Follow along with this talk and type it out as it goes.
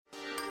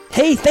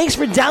Hey, thanks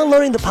for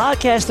downloading the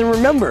podcast, and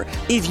remember,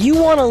 if you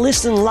want to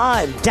listen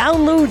live,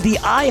 download the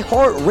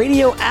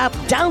iHeartRadio app,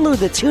 download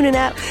the TuneIn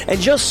app, and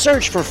just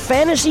search for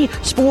Fantasy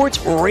Sports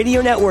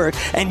Radio Network,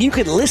 and you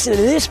can listen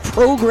to this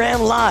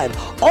program live.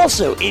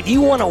 Also, if you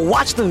want to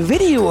watch the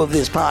video of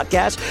this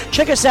podcast,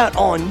 check us out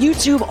on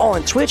YouTube,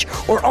 on Twitch,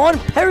 or on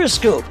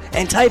Periscope,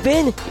 and type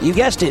in, you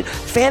guessed it,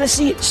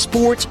 Fantasy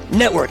Sports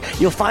Network.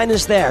 You'll find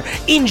us there.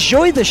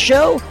 Enjoy the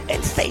show,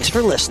 and thanks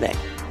for listening.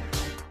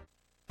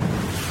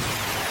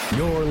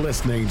 You're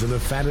listening to the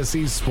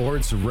Fantasy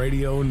Sports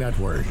Radio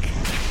Network.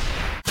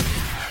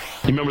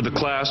 You remember the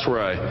class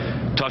where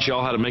I taught you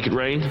all how to make it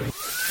rain?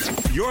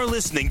 You're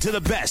listening to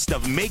the best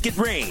of Make It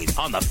Rain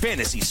on the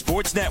Fantasy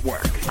Sports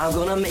Network. I'm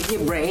gonna make it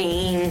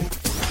rain.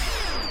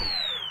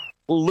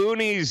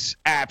 Looney's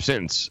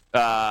absence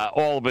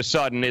all of a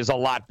sudden is a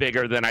lot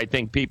bigger than I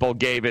think people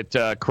gave it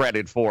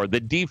credit for. The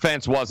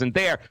defense wasn't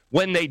there.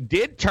 When they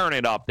did turn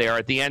it up there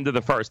at the end of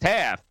the first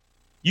half,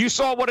 you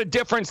saw what a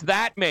difference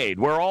that made,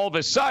 where all of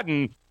a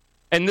sudden,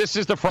 and this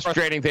is the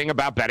frustrating thing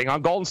about betting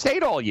on Golden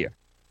State all year.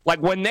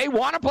 Like when they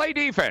want to play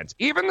defense,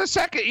 even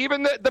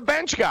the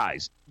bench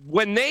guys,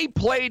 when they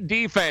played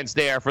defense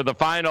there for the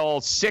final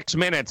 6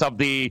 minutes of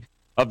the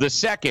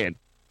second,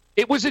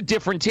 it was a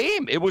different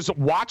team. It was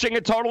watching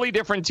a totally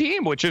different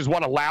team, which is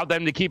what allowed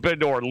them to keep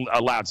it, or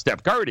allowed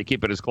Steph Curry to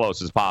keep it as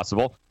close as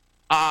possible.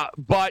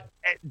 But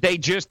they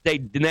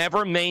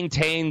never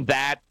maintained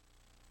that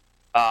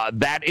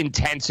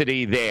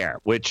intensity there,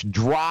 which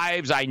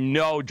drives,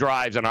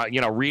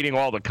 and reading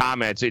all the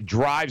comments, it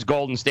drives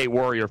Golden State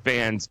Warrior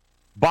fans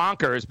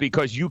bonkers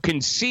because you can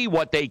see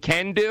what they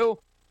can do,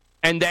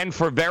 and then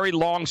for very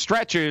long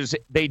stretches,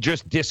 they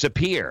just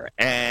disappear.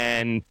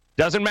 And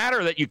doesn't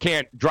matter that you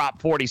can't drop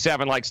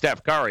 47 like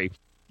Steph Curry.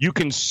 You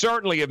can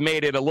certainly have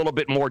made it a little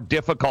bit more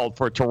difficult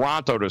for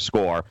Toronto to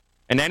score.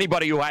 And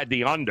anybody who had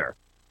the under,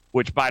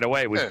 which, by the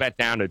way, was bet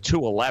down to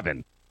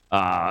 211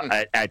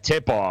 at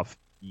tip-off,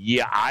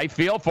 yeah, I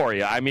feel for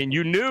you. I mean,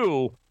 you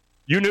knew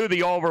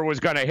the over was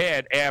going to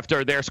hit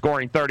after they're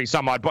scoring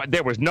 30-some-odd, but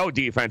there was no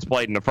defense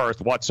played in the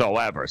first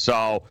whatsoever.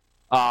 So,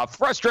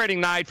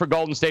 frustrating night for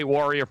Golden State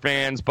Warrior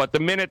fans, but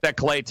the minute that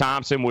Klay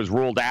Thompson was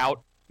ruled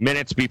out,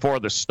 minutes before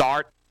the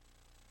start,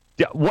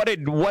 what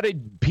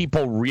did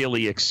people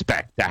really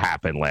expect to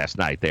happen last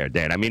night there,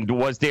 Dan? I mean,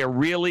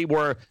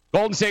 were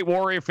Golden State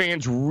Warrior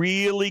fans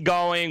really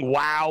going,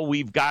 wow,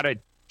 we've got a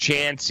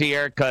chance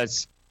here?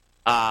 Because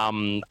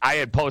I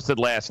had posted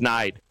last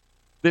night,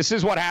 this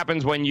is what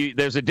happens when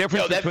there's a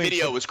difference between... that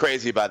video was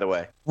crazy, by the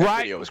way. That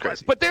video was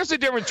crazy. But there's a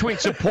difference between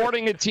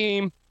supporting a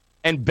team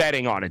and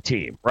betting on a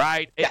team,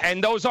 right? Yes.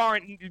 And those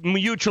aren't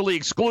mutually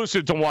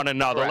exclusive to one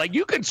another. Correct. Like,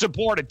 you can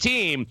support a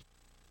team,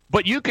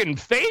 but you can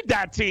fade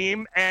that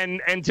team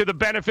and to the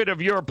benefit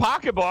of your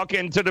pocketbook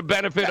and to the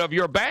benefit of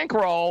your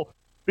bankroll,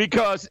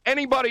 because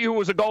anybody who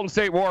was a Golden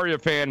State Warrior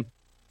fan,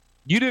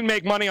 you didn't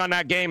make money on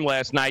that game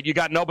last night. You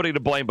got nobody to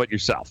blame but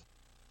yourself.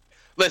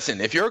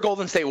 Listen, if you're a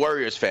Golden State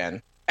Warriors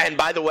fan, and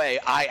by the way,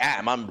 I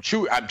am. I'm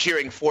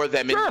cheering for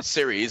them in the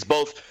series,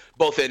 both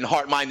in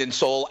heart, mind, and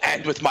soul,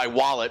 and with my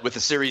wallet with a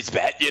series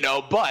bet,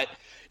 But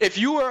if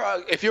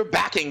you're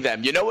backing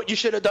them, you know what you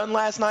should have done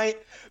last night?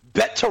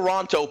 Bet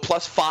Toronto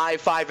plus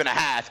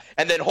 5.5,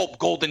 and then hope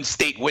Golden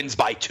State wins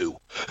by 2.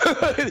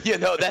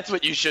 That's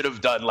what you should have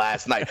done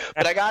last night.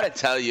 But I got to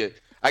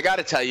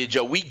tell you,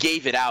 Joe, we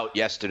gave it out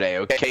yesterday,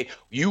 okay?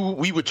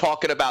 We were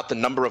talking about the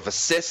number of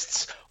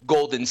assists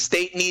Golden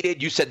State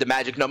needed. You said the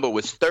magic number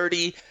was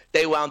 30.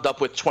 They wound up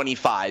with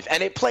 25.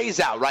 And it plays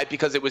out, right,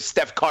 because it was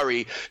Steph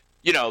Curry,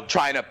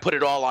 trying to put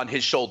it all on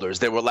his shoulders.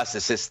 There were less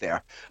assists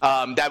there.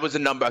 That was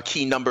a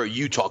key number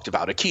you talked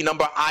about. A key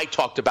number I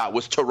talked about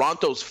was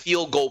Toronto's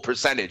field goal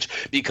percentage,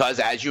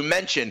 because, as you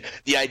mentioned,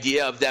 the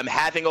idea of them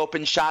having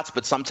open shots,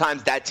 but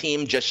sometimes that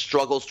team just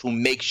struggles to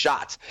make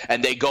shots,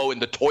 and they go in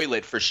the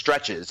toilet for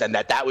stretches, and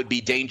that would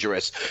be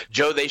dangerous.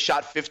 Joe, they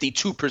shot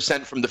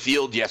 52% from the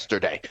field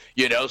yesterday,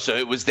 so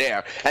it was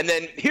there. And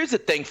then here's the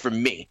thing for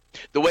me,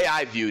 the way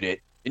I viewed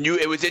it. And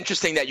it was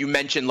interesting that you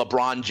mentioned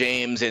LeBron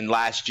James in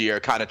last year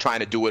kind of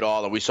trying to do it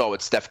all, and we saw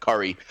what Steph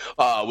Curry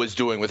was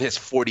doing with his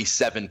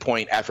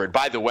 47-point effort.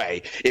 By the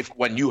way,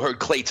 when you heard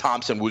Klay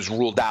Thompson was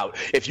ruled out,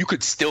 if you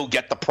could still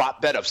get the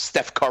prop bet of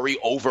Steph Curry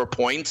over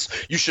points,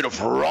 you should have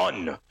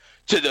run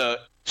to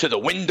the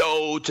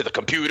window, to the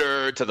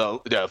computer, to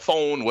the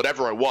phone,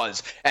 whatever it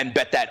was, and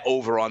bet that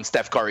over on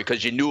Steph Curry,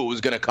 because you knew it was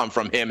going to come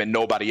from him and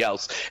nobody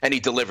else, and he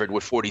delivered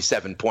with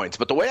 47 points.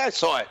 But the way I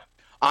saw it,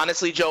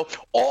 honestly, Joe,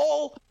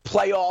 all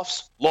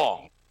playoffs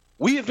long,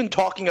 we have been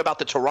talking about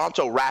the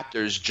Toronto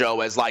Raptors,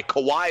 Joe, as like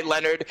Kawhi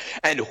Leonard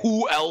and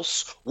who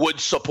else would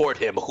support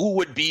him, who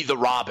would be the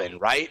Robin,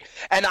 right?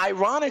 And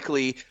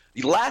ironically,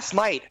 last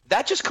night,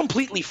 that just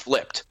completely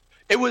flipped.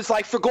 It was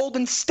like for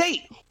Golden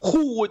State,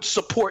 who would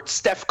support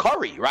Steph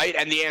Curry, right?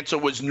 And the answer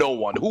was no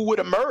one. Who would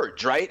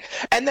emerge, right?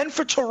 And then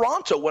for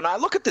Toronto, when I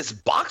look at this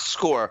box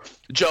score,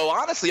 Joe,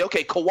 honestly,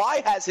 okay,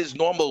 Kawhi has his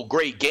normal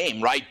great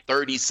game, right?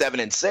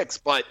 37-6,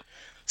 but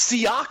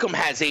Siakam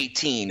has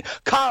 18.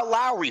 Kyle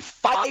Lowry,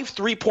 5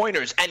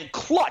 3-pointers, and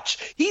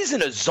clutch. He's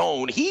in a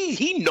zone.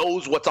 He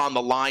knows what's on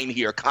the line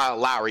here, Kyle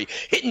Lowry,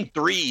 hitting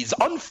threes,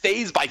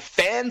 unfazed by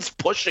fans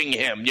pushing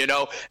him,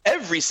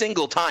 every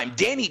single time.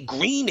 Danny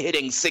Green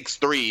hitting 6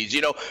 threes,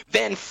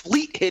 Van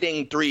Fleet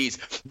hitting threes.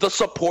 The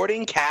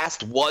supporting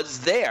cast was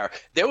there.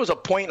 There was a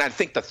point in, I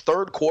think, the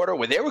third quarter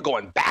where they were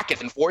going back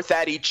and forth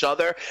at each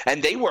other,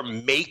 and they were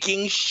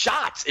making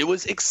shots. It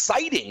was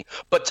exciting.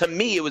 But to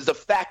me, it was the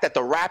fact that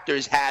the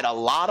Raptors had a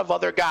lot of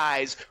other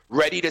guys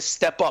ready to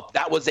step up.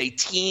 That was a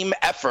team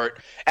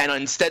effort, and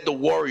instead the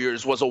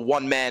Warriors was a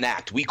one-man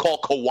act. We call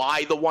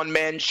Kawhi the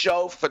one-man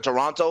show for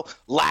Toronto.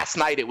 Last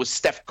night it was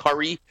Steph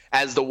Curry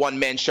as the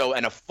one-man show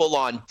and a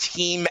full-on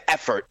team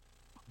effort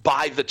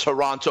by the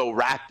Toronto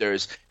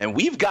Raptors. And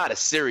we've got a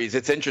series.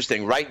 It's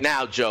interesting. Right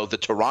now, Joe, the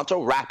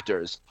Toronto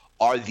Raptors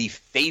are the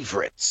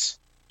favorites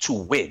to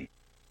win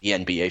the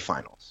NBA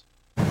Finals.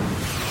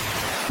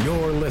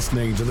 You're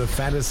listening to the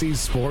Fantasy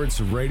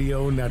Sports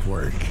Radio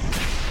Network.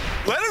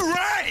 Let it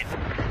rain!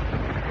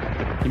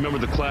 You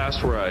remember the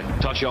class where I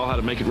taught y'all how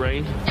to make it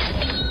rain?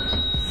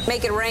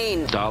 Make it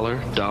rain. Dollar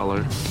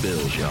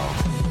bills, y'all.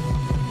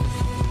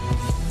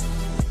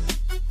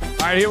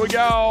 All right, here we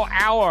go.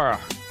 Hour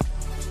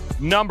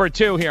number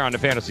 2 here on the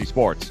Fantasy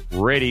Sports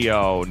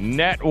Radio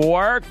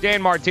Network.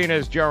 Dan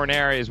Martinez, Joe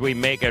Ranieri, as we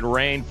make it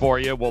rain for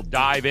you. We'll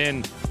dive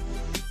in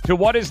to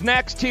what is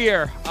next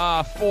here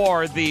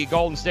for the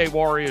Golden State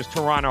Warriors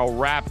Toronto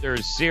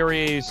Raptors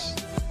series.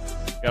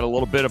 Got a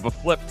little bit of a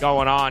flip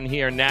going on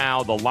here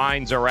now. The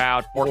lines are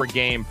out for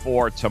game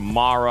 4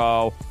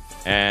 tomorrow,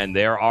 and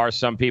there are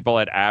some people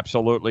that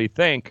absolutely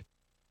think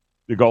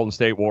the Golden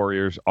State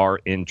Warriors are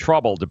in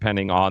trouble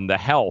depending on the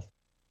health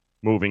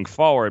moving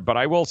forward. But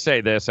I will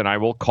say this, and I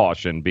will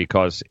caution,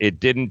 because it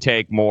didn't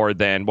take more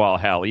than,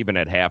 even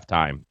at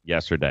halftime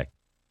yesterday.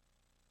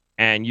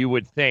 And you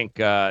would think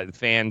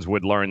fans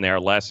would learn their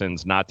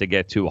lessons, not to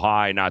get too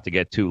high, not to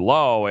get too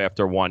low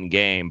after one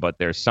game. But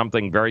there's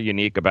something very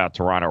unique about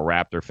Toronto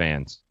Raptor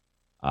fans.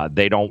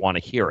 They don't want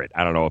to hear it.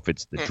 I don't know if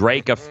it's the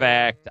Drake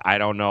effect. I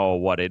don't know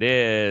what it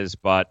is.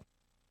 But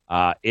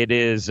it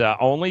is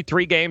only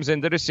 3 games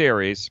into the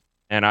series.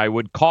 And I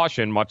would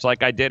caution, much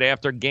like I did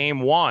after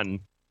game 1,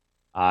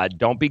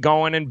 don't be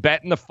going and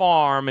betting the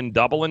farm and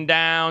doubling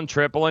down,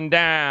 tripling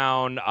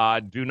down.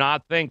 Do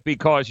not think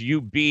because you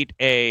beat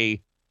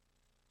a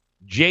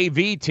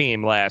JV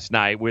team last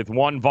night with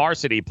one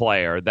varsity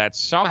player that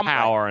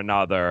somehow or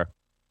another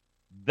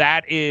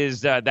that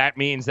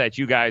means that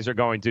you guys are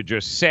going to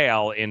just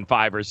sail in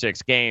 5 or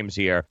 6 games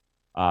here.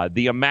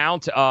 The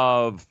amount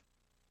of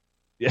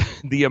and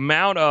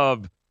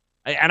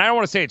I don't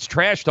want to say it's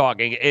trash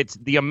talking, it's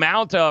the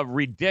amount of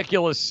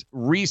ridiculous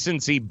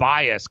recency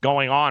bias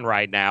going on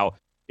right now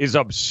is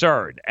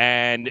absurd.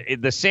 And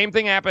the same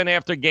thing happened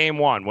after game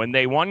 1. When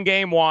they won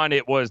game 1,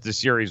 it was the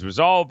series was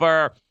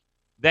over.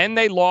 Then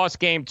they lost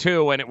game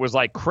 2, and it was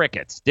like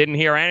crickets. Didn't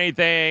hear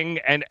anything.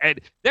 And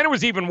then it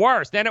was even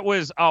worse. Then it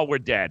was, we're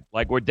dead.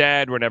 Like, we're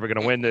dead. We're never going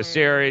to win this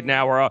series.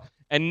 Now we're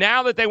and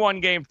now that they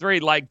won game 3,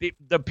 like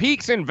the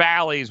peaks and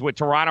valleys with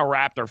Toronto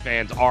Raptor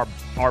fans are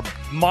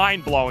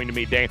mind-blowing to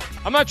me, Dane.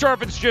 I'm not sure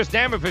if it's just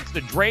them, if it's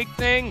the Drake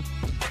thing.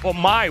 But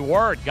my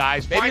word,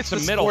 guys, maybe find it's some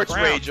the middle sports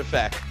ground. Rage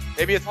effect.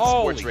 Maybe it's the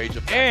sports rage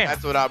effect. Damn.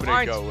 That's what I'm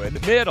going to go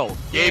with. Middle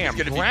Gabe's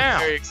going to be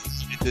ground. very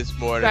excited this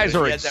morning. You guys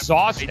are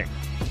exhausting.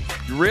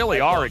 You really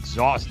are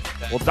exhausting.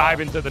 We'll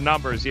dive into the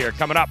numbers here.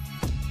 Coming up,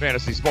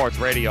 Fantasy Sports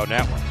Radio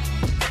Network.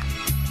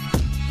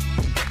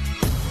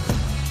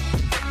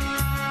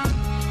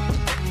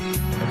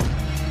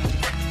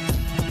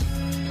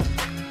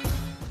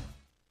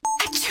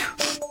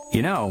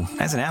 You know,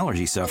 as an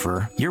allergy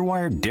sufferer, you're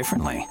wired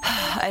differently.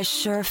 I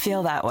sure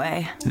feel that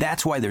way.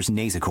 That's why there's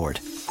Nasacort.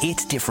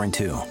 It's different,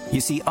 too.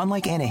 You see,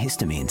 unlike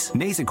antihistamines,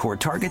 Nasacort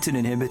targets and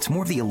inhibits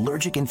more of the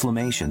allergic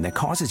inflammation that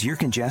causes ear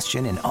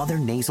congestion and other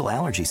nasal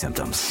allergy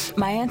symptoms.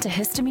 My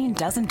antihistamine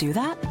doesn't do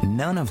that?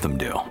 None of them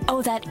do.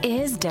 Oh, that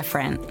is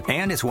different.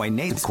 And it's why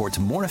Nasacort's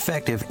more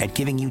effective at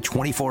giving you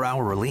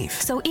 24-hour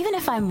relief. So even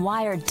if I'm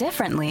wired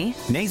differently,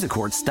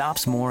 Nasacort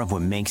stops more of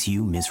what makes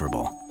you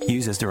miserable.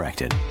 Use as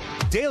directed.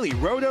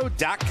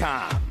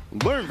 DailyRoto.com.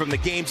 Learn from the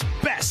game's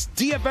best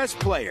DFS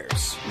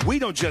players. We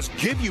don't just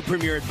give you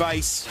premier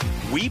advice,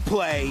 we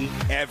play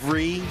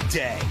every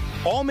day.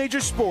 All major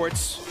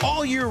sports,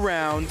 all year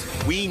round,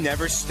 we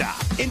never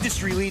stop.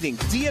 Industry-leading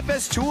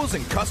DFS tools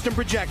and custom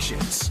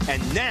projections.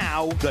 And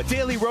now, the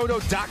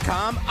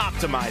DailyRoto.com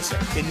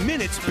Optimizer. In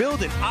minutes,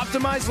 build and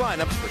optimize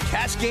lineups for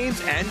cash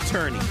games and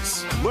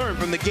tourneys. Learn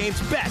from the game's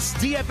best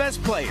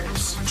DFS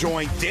players.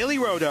 Join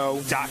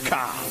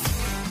DailyRoto.com.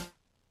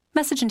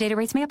 message and data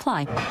rates may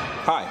apply.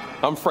 Hi,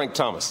 I'm Frank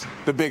Thomas,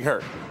 the Big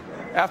Hurt.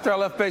 After I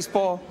left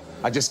baseball,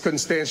 I just couldn't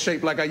stay in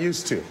shape like I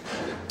used to.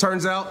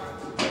 Turns out,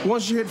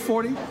 once you hit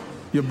 40,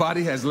 your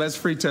body has less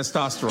free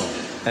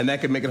testosterone, and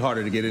that can make it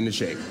harder to get into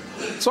shape.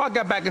 So I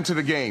got back into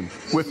the game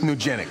with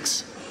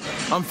Nugenics.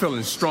 I'm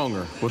feeling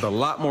stronger with a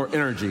lot more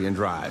energy and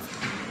drive.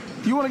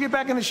 You want to get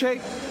back into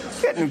shape?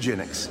 Get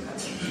Nugenics.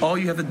 All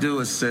you have to do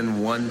is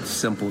send one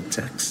simple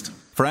text.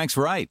 Frank's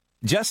right.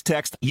 Just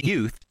text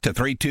YOUTH to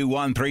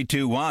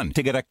 321321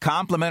 to get a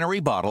complimentary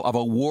bottle of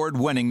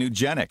award-winning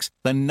Nugenix,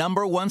 the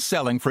 #1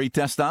 selling free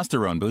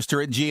testosterone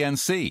booster at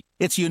GNC.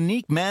 Its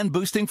unique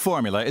man-boosting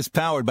formula is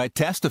powered by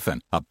Testofen,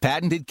 a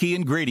patented key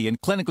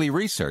ingredient clinically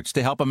researched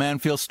to help a man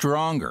feel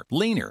stronger,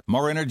 leaner,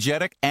 more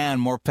energetic,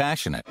 and more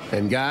passionate.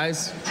 And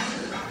guys,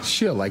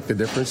 she'll like the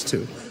difference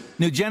too.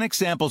 Nugenix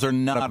samples are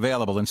not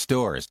available in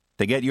stores.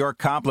 To get your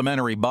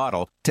complimentary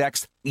bottle,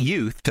 text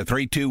YOUTH to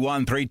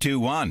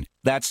 321321.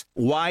 That's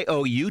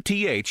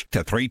YOUTH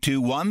to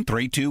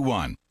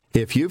 321321.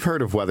 If you've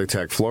heard of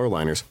WeatherTech floor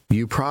liners,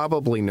 you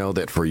probably know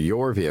that for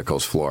your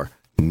vehicle's floor,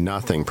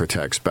 nothing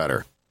protects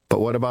better.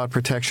 But what about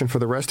protection for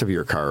the rest of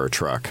your car or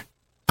truck?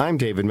 I'm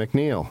David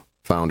McNeil,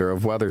 founder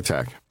of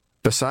WeatherTech.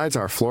 Besides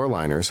our floor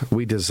liners,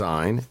 we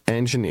design,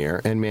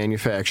 engineer, and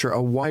manufacture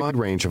a wide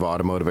range of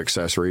automotive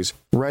accessories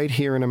right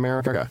here in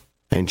America.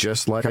 And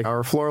just like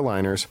our floor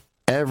liners,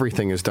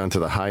 everything is done to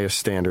the highest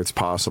standards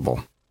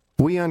possible.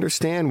 We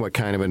understand what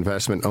kind of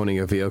investment owning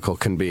a vehicle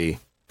can be,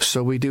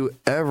 so we do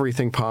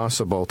everything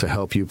possible to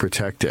help you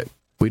protect it.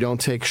 We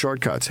don't take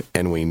shortcuts,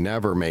 and we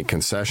never make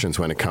concessions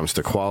when it comes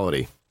to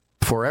quality.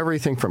 For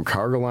everything from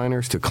cargo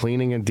liners to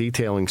cleaning and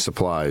detailing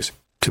supplies,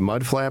 to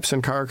mud flaps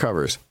and car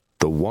covers,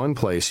 the one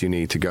place you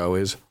need to go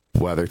is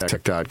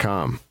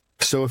WeatherTech.com.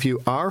 So if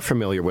you are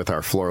familiar with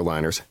our floor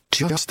liners,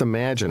 just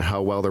imagine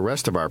how well the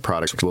rest of our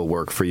products will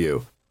work for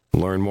you.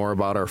 Learn more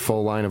about our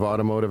full line of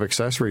automotive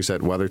accessories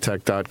at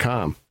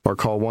WeatherTech.com or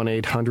call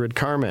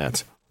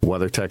 1-800-CarMats.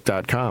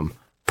 WeatherTech.com,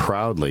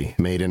 proudly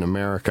made in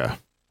America.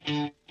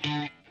 All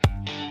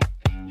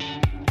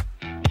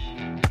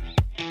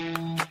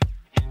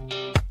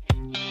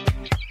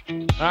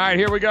right,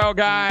 here we go,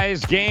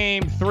 guys.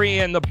 Game 3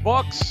 in the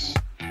books.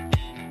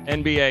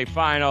 NBA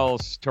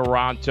Finals,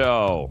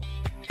 Toronto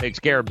takes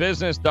care of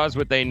business, does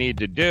what they need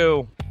to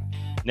do.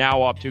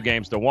 Now up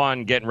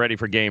 2-1, getting ready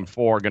for Game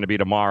 4, going to be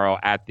tomorrow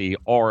at the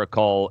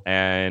Oracle.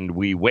 And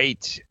we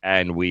wait,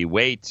 and we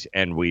wait,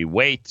 and we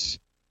wait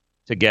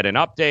to get an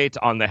update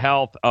on the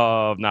health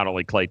of not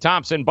only Klay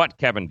Thompson, but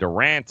Kevin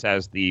Durant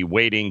as the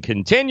waiting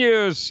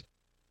continues.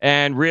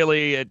 And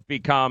really, it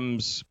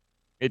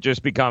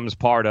just becomes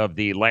part of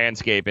the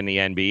landscape in the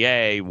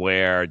NBA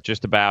where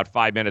just about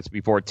 5 minutes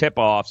before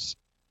tip-offs,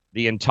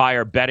 the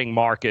entire betting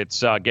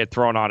markets get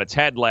thrown on its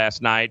head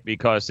last night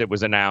because it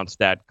was announced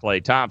that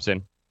Klay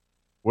Thompson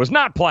was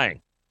not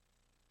playing.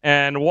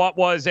 And what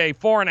was a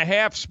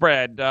 4.5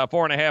 spread,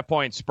 4.5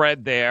 point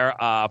spread there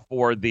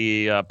for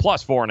the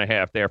plus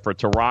 4.5 there for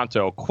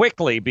Toronto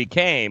quickly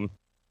became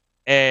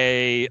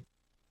a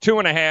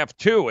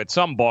 2.5-2 at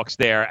some books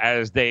there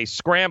as they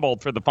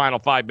scrambled for the final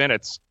 5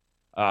 minutes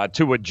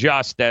to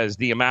adjust as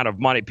the amount of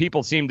money.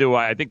 People seem to,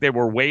 I think they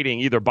were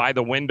waiting either by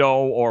the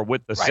window or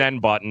with the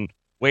send button,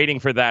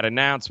 waiting for that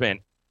announcement.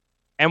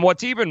 And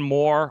what's even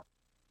more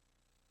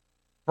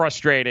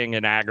frustrating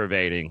and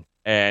aggravating,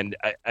 and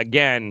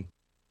again,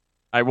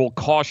 I will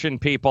caution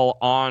people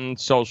on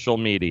social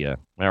media,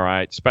 all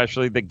right,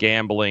 especially the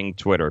gambling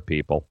Twitter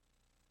people.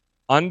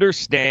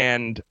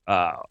 Understand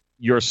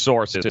your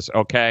sources,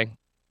 okay?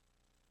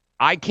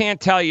 I can't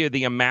tell you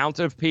the amount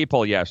of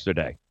people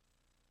yesterday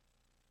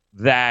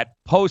that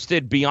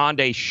posted beyond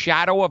a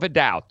shadow of a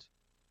doubt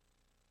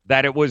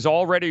that it was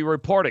already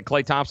reported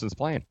Klay Thompson's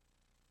playing.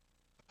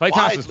 Klay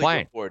Thompson's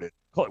playing. Reported.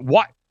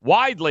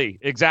 Widely,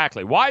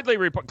 exactly. Widely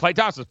reported. Klay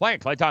Thompson's playing.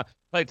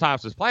 Klay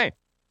Thompson's playing.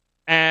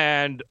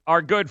 And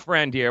our good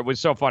friend here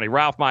was so funny.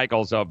 Ralph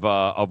Michaels of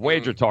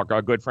Wager Talk,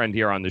 our good friend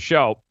here on the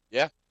show.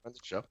 Yeah, on the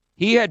show.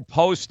 He had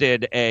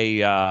posted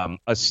a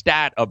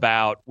stat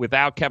about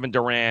without Kevin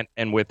Durant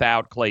and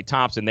without Klay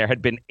Thompson, there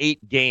had been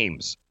 8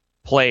 games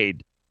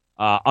played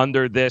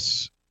under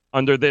this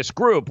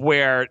group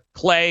where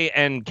Klay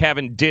and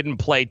Kevin didn't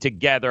play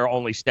together.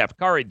 Only Steph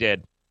Curry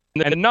did.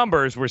 And the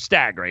numbers were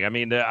staggering. I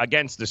mean,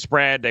 against the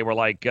spread, they were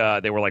like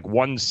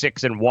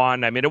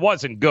 1-6-1. I mean, it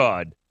wasn't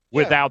good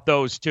without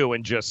those two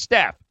and just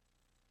Steph.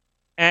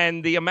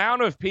 And the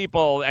amount of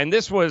people, and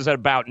this was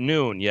about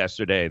noon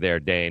yesterday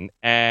there, Dane,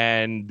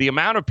 and the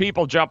amount of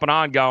people jumping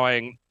on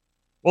going,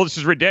 well, this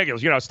is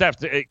ridiculous. You know, Steph,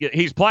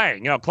 he's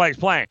playing. You know, Klay's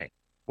playing.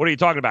 What are you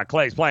talking about?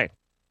 Klay's playing.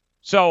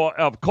 So,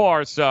 of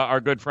course,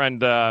 our good friend,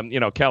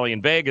 Kelly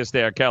in Vegas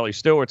there, Kelly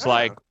Stewart's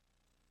like,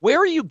 where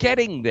are you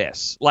getting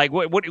this? Like,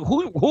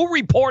 who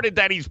reported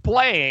that he's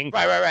playing?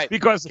 Right.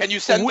 Because can you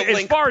send the link,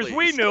 as far please? as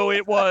we knew,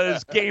 it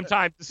was game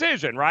time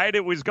decision, right?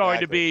 It was going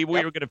to be,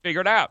 we were going to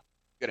figure it out.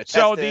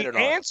 So the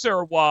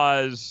answer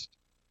was,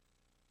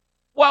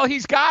 well,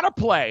 he's got to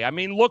play. I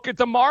mean, look at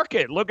the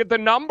market. Look at the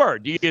number.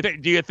 Do you think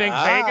Vegas would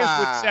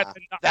set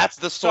the number? That's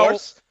the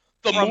source?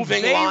 So the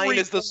moving line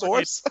is the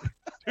source?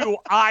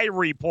 I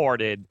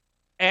reported.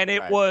 And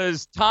it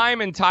was time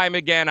and time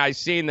again, I've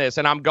seen this,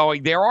 and I'm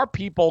going, there are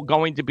people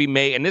going to be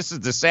made, and this is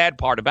the sad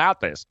part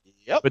about this,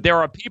 but there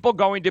are people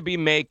going to be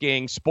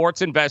making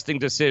sports investing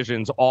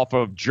decisions off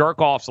of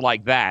jerk-offs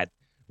like that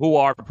who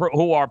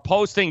are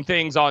posting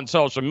things on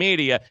social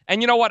media.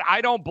 And you know what?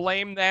 I don't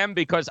blame them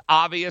because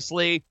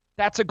obviously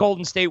that's a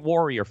Golden State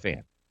Warrior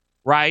fan.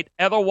 right?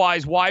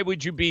 Otherwise, why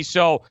would you be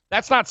so?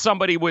 That's not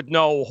somebody with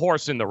no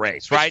horse in the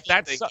race, right?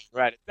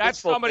 That's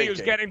somebody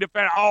who's getting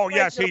defended. Oh,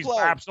 yes, he's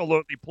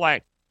absolutely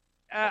playing.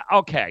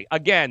 Okay,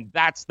 again,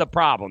 that's the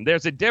problem.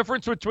 There's a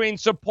difference between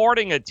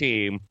supporting a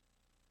team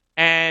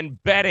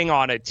and betting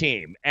on a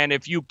team. And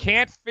if you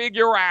can't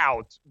figure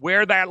out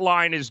where that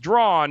line is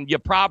drawn, you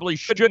probably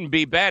shouldn't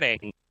be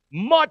betting,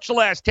 much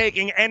less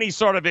taking any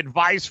sort of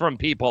advice from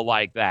people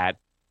like that.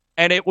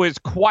 And it was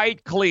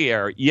quite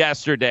clear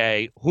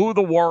yesterday who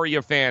the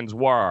Warrior fans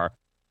were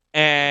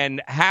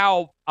and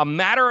how a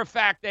matter of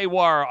fact they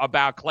were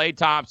about Klay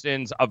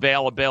Thompson's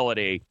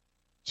availability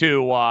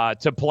to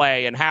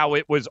play and how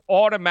it was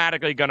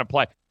automatically going to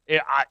play.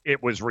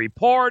 It was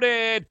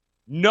reported.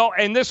 No,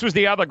 and this was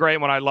the other great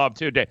one I love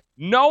too, Dave.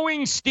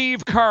 Knowing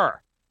Steve Kerr.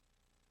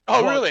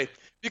 Oh, really?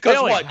 Because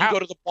Billy, what? You go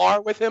to the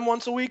bar with him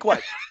once a week?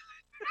 What?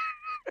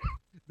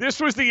 This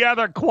was the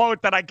other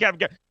quote that I kept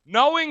getting.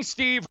 Knowing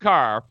Steve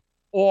Kerr,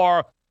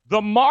 or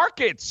the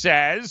market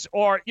says,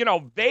 or,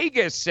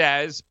 Vegas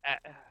says,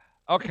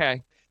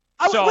 okay.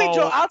 Wait,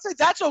 Joe, I'll say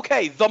that's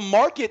okay. The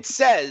market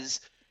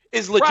says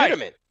is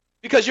legitimate. Right.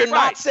 Because you're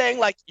not saying,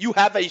 like, you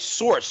have a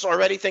source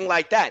or anything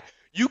like that.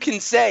 You can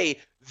say,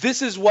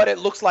 this is what it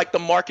looks like the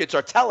markets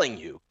are telling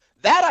you.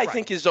 That, I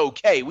think, is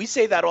okay. We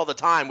say that all the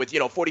time with,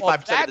 45%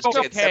 of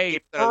the chance. Okay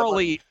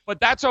early, but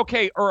that's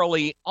okay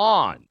early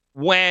on.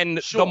 When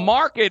the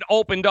market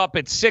opened up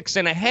at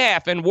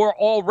 6.5 and we're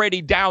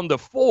already down to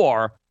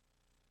 4,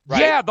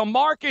 yeah, the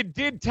market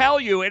did tell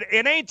you.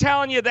 It ain't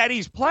telling you that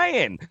he's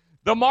playing.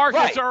 The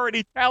market's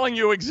already telling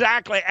you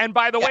exactly. And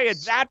by the way,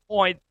 at that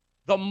point,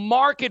 the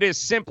market is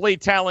simply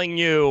telling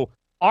you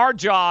our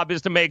job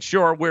is to make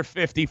sure we're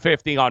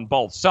 50-50 on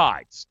both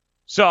sides.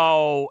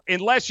 So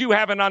unless you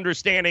have an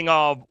understanding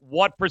of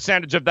what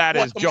percentage of that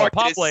is Joe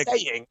Public,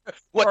 is saying,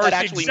 what that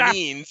actually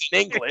means in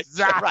English.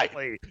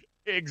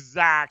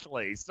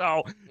 Exactly.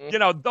 So,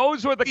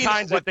 those were the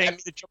kinds of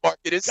things that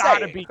you've got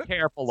to be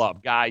careful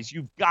of, guys.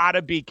 You've got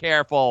to be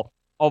careful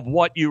of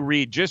what you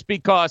read. Just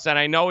because, and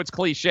I know it's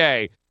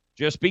cliche,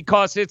 just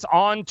because it's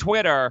on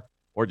Twitter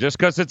or just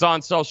because it's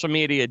on social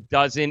media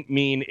doesn't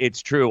mean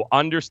it's true.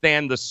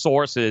 Understand the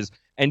sources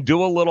and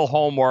do a little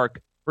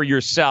homework for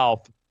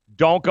yourself.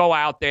 Don't go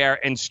out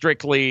there and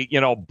strictly,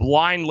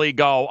 blindly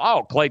go,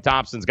 oh, Klay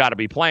Thompson's got to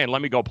be playing.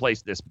 Let me go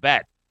place this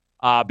bet.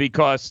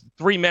 Because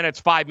 3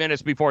 minutes, 5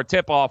 minutes before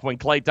tip-off, when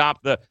Klay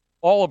Thompson,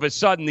 all of a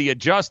sudden the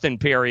adjusting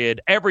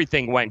period,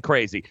 everything went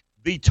crazy.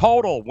 The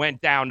total went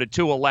down to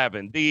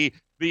 211.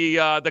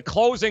 The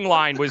closing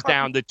line was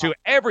down to 2.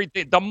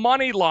 Everything, the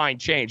money line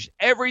changed.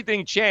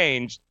 Everything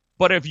changed.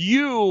 But if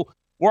you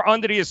were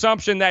under the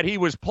assumption that he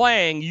was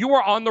playing, you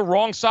were on the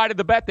wrong side of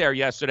the bet there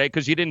yesterday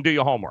because you didn't do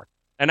your homework.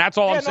 And that's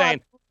all I'm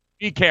saying.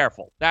 Be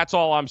careful. That's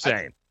all I'm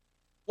saying.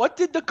 What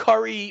did the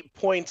Curry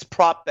points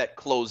prop bet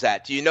close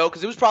at? Do you know?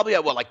 Because it was probably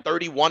at,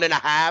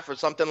 31.5 or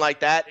something like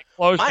that? It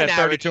closed at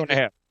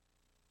 32.5.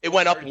 It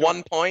went up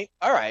 1 point?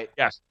 All right.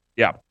 Yes.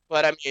 Yeah.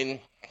 But, I mean,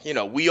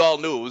 we all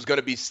knew it was going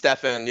to be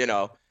Stephen,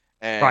 and,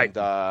 and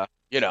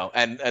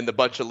the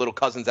bunch of little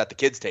cousins at the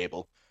kids'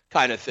 table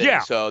kind of thing.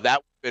 Yeah. So that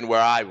would have been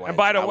where I went. And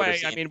by the way,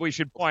 we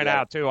should point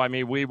out, too,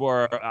 we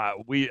were,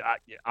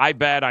 I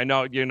bet, I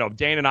know,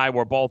 Dane and I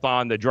were both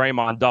on the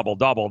Draymond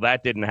double-double.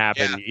 That didn't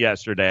happen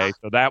yesterday.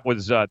 So that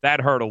was, that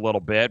hurt a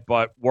little bit,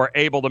 but we're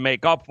able to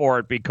make up for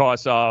it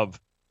because of,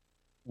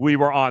 we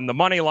were on the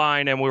money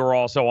line and we were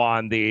also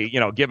on the,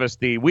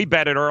 we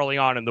bet it early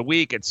on in the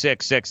week at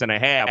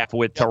 6.5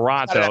 with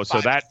Toronto.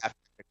 So that,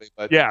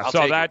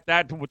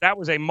 that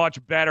was a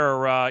much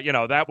better,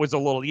 that was a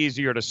little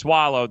easier to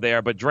swallow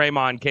there, but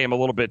Draymond came a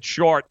little bit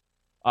short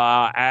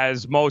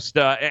as most,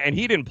 and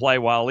he didn't play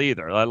well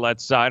either.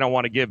 Let's not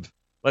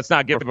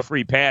give him a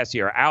free pass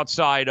here.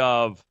 Outside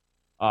of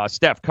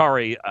Steph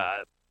Curry,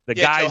 the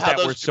guys that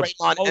were supposed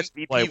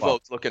to play well.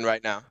 Votes looking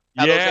right now.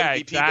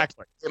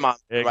 Exactly.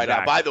 Right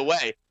now. By the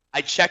way,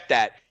 I checked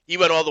that. He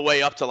went all the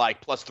way up to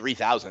plus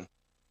 3,000.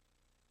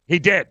 He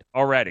did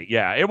already.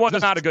 Yeah, it was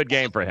not a good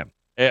game for him.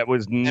 It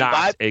was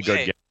not a good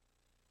game.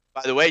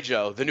 By the way,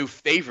 Joe, the new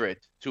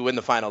favorite to win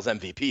the Finals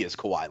MVP is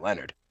Kawhi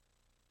Leonard.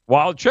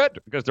 Well, it should,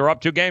 because they're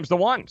up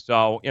 2-1.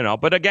 So,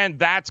 but again,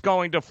 that's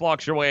going to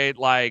fluctuate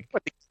like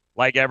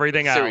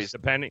everything else,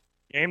 depending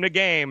game to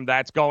game.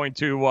 That's going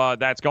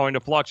to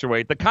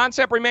fluctuate. The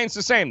concept remains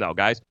the same, though,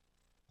 guys.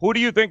 Who do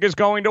you think is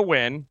going to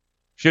win?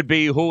 Should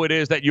be who it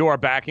is that you are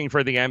backing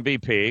for the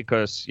MVP,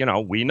 because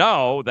we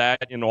know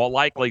that in all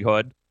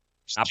likelihood,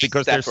 not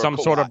because there's some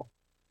sort of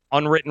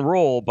unwritten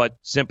rule, but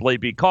simply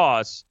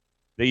because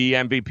the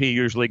MVP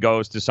usually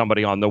goes to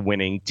somebody on the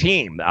winning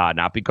team.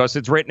 Not because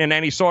it's written in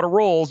any sort of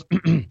rules,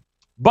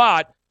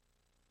 but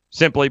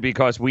simply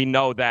because we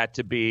know that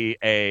to be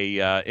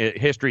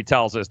history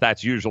tells us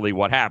that's usually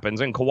what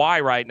happens. And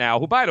Kawhi right now,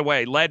 who, by the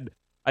way, led,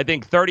 I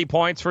think, 30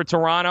 points for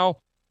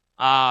Toronto.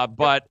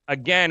 But,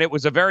 again, it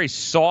was a very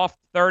soft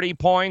 30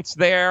 points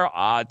there.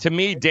 To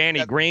me,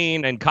 Danny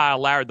Green and Kyle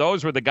Lowry,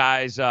 those were the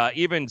guys,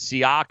 even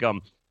Siakam.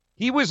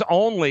 He was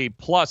only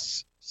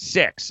plus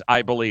 +6,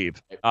 I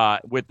believe,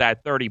 with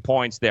that 30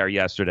 points there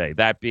yesterday.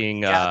 That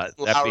being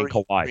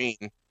Kawhi. Green.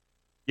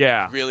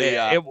 Yeah, Really.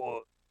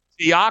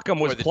 Siakam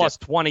was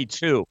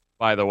 +22,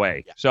 by the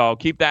way. Yeah. So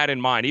keep that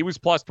in mind. He was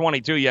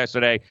 +22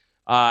 yesterday,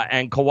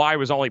 and Kawhi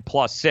was only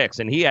 +6,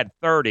 and he had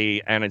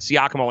 30, and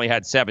Siakam only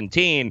had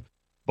 17.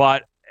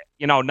 But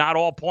not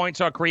all points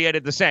are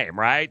created the same,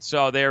 right?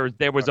 So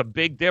there was a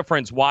big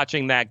difference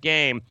watching that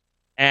game,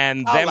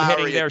 and them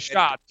hitting their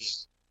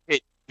shots.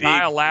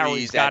 Kyle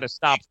Lowry's got to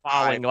stop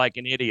fouling like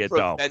an idiot,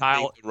 though.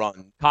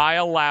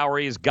 Kyle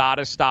Lowry's got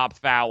to stop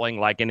fouling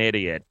like an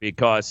idiot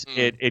because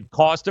it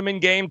cost him in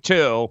Game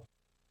 2,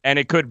 and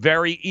it could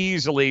very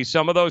easily,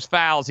 some of those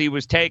fouls he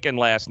was taking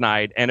last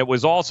night, and it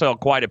was also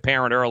quite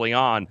apparent early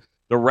on,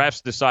 the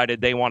refs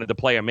decided they wanted to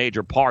play a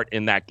major part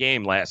in that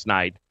game last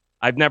night.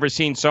 I've never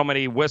seen so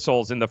many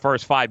whistles in the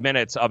first 5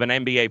 minutes of an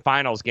NBA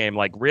Finals game.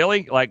 Like,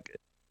 really? Like,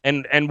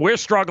 and we're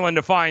struggling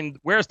to find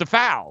where's the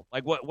foul?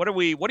 Like, what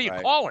are you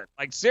calling?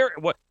 Like,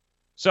 what?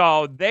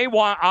 So they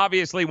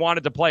obviously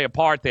wanted to play a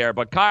part there,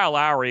 but Kyle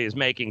Lowry is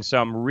making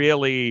some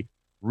really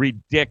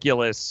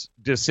ridiculous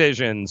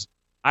decisions.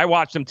 I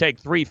watched him take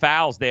 3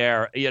 fouls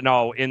there,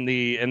 in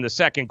the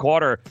second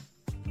quarter.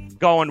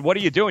 Going, what are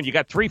you doing? You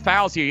got 3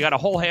 fouls here. You got a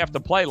whole half to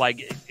play.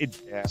 Like,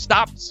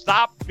 stop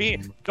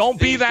being. Don't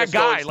be that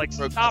guy. Like,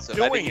 stop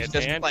doing it,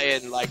 just man.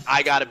 Playing like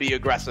I got to be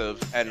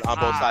aggressive and on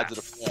both sides of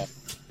the floor.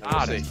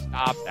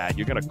 Stop that.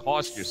 You're going to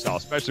cost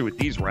yourself, especially with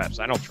these refs.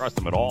 I don't trust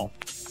them at all.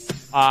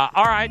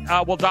 All right,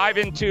 we'll dive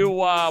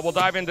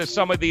into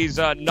some of these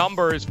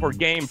numbers for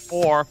Game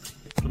 4.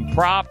 Some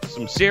props,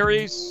 some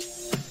series.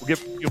 We'll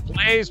give you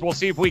plays. We'll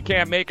see if we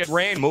can't make it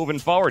rain moving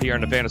forward here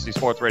on the Fantasy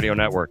Sports Radio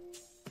Network.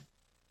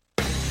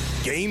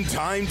 Game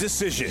time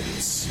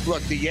decisions.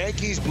 Look, the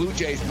Yankees-Blue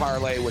Jays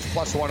parlay was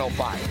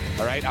 +105,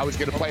 all right? I was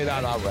going to play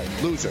that outright.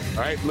 Loser,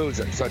 all right?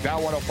 Loser. So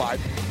down 105.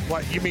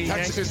 What, you mean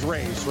Texas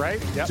Rays,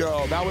 right? Yep.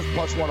 So that was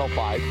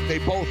 +105. They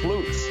both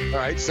lose, all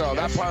right? So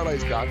that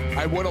parlay's done.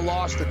 I would have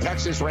lost the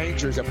Texas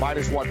Rangers at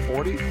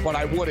 -140, but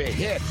I would have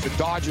hit the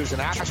Dodgers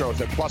and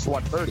Astros at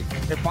 +130.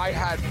 If I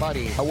had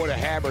money, I would have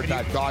hammered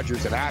that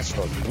Dodgers and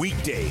Astros.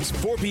 Weekdays,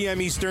 4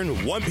 p.m.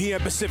 Eastern, 1 p.m.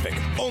 Pacific,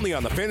 only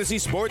on the Fantasy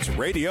Sports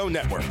Radio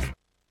Network.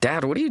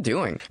 Dad, what are you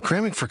doing?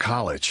 Cramming for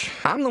college.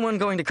 I'm the one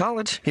going to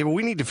college. Yeah, but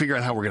we need to figure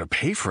out how we're going to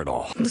pay for it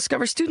all.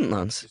 Discover Student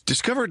Loans.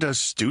 Discover does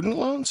student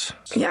loans?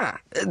 Yeah,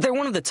 they're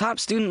one of the top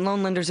student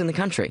loan lenders in the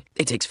country.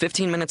 It takes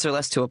 15 minutes or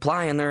less to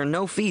apply, and there are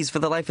no fees for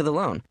the life of the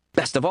loan.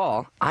 Best of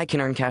all, I can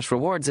earn cash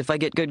rewards if I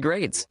get good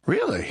grades.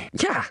 Really?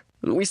 Yeah,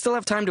 we still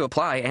have time to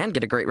apply and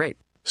get a great rate.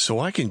 So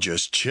I can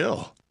just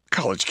chill.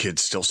 College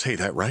kids still say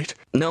that, right?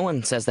 No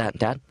one says that,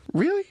 Dad.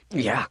 Really?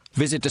 Yeah.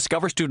 Visit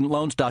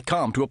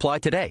discoverstudentloans.com to apply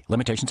today.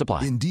 Limitations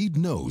apply. Indeed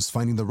knows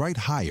finding the right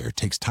hire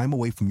takes time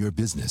away from your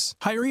business.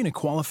 Hiring a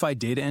qualified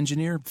data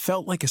engineer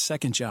felt like a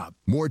second job.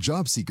 More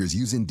job seekers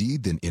use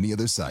Indeed than any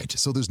other site,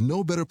 so there's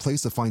no better place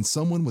to find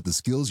someone with the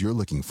skills you're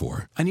looking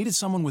for. I needed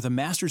someone with a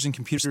master's in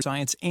computer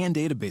science and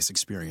database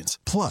experience.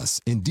 Plus,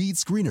 Indeed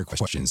screener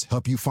questions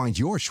help you find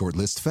your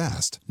shortlist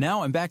fast.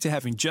 Now I'm back to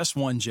having just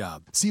one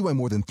job. See why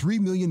more than 3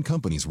 million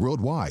companies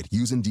worldwide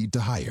use Indeed to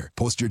hire.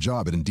 Post your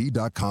job at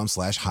Indeed.com/hire.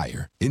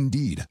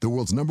 Indeed, the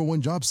world's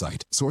 #1 job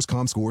site.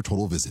 Source.com/score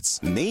total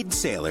visits. Maid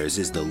Sailors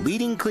is the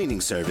leading cleaning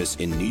service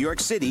in New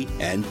York City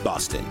and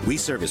Boston. We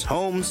service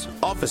homes,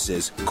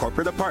 offices,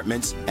 corporate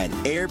apartments, and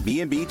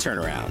Airbnb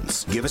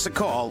turnarounds. Give us a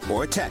call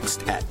or a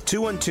text at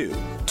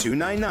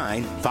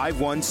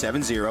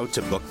 212-299-5170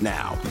 to book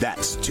now.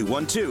 That's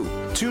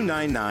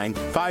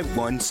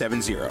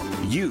 212-299-5170.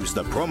 Use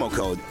the promo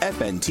code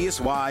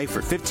FNTSY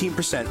for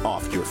 15%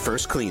 off your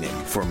first cleaning.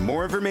 For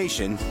more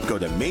information, go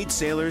to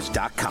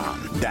maidsailors.com.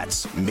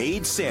 That's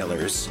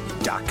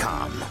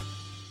maidsailors.com.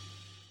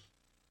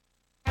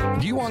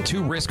 Do you want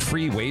 2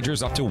 risk-free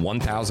wagers up to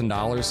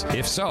 $1,000?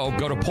 If so,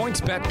 go to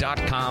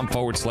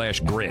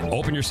pointsbet.com/grid.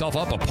 Open yourself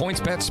up a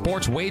PointsBet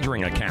sports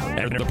wagering account.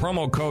 Enter the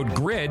promo code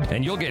GRID,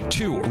 and you'll get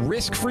 2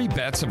 risk-free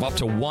bets of up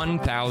to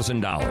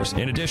 $1,000.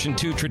 In addition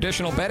to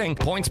traditional betting,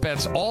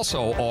 PointsBet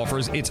also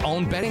offers its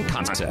own betting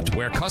concept,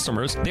 where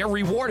customers, they're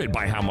rewarded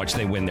by how much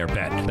they win their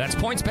bet. That's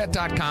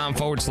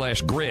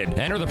pointsbet.com/grid.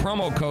 Enter the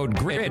promo code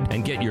GRID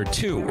and get your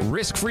 2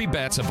 risk-free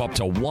bets of up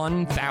to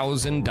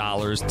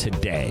 $1,000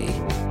 today.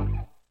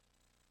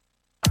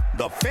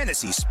 The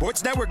Fantasy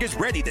Sports Network is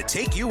ready to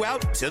take you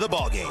out to the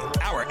ballgame.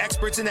 Our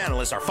experts and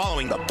analysts are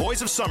following the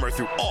boys of summer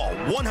through all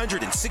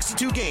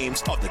 162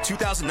 games of the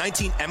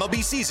 2019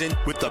 MLB season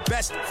with the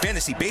best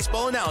fantasy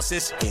baseball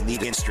analysis in the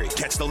industry.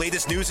 Catch the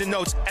latest news and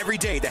notes every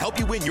day to help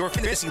you win your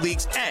fantasy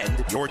leagues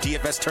and your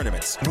DFS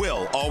tournaments.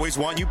 We'll always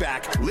want you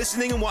back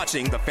listening and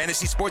watching the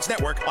Fantasy Sports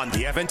Network on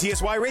the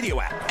FNTSY radio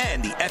app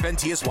and the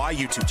FNTSY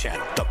YouTube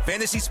channel. The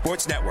Fantasy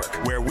Sports Network,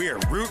 where we're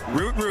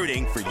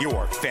rooting for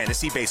your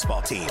fantasy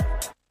baseball team.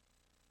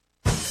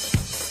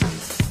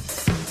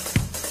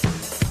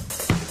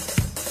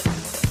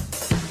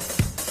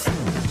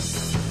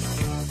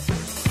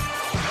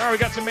 All right,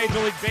 we got some Major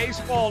League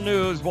Baseball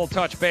news we'll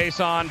touch base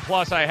on.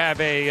 Plus, I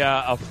have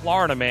a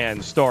Florida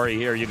man story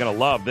here. You're going to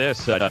love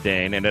this,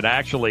 Dane. And it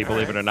actually,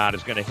 believe it or not,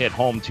 is going to hit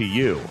home to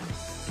you.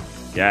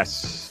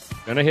 Yes,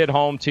 going to hit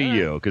home to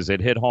you because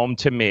it hit home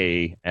to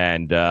me.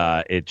 And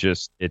it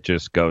just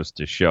goes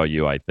to show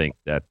you, I think,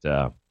 that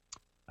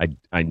I'm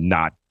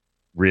not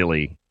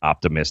really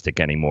optimistic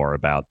anymore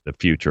about the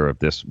future of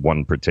this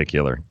one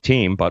particular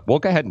team. But we'll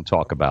go ahead and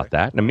talk about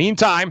that. In the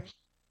meantime,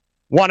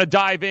 want to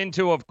dive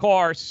into, of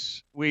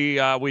course, we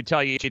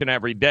tell you each and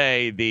every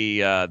day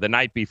the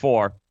night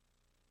before.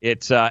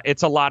 It's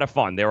a lot of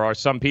fun. There are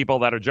some people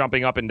that are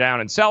jumping up and down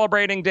and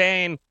celebrating,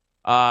 Dane,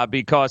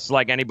 because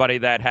like anybody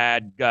that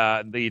had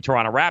the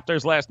Toronto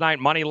Raptors last night,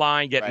 money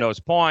line, getting those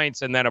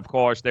points. And then, of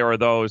course, there are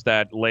those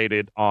that laid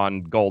it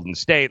on Golden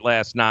State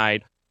last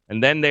night.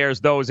 And then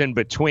there's those in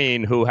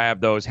between who have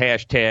those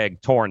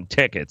hashtag torn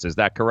tickets. Is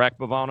that correct,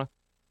 Bavona?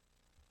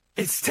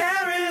 It's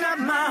tearing up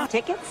my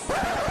tickets.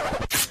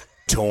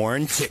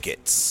 Torn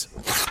tickets.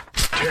 Let's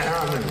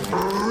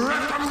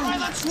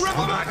rip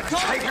them up,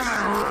 take them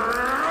and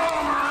roll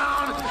them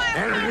around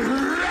and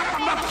rip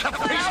them up to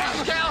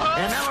pieces.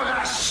 And then we're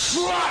going to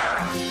slaughter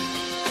them.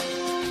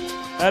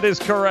 That is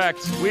correct.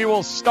 We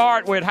will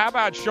start with, how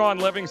about Sean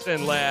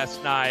Livingston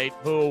last night,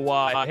 who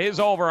his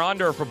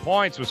over-under for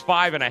points was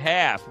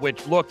 5.5,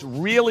 which looked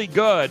really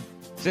good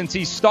since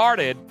he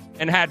started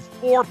and had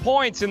 4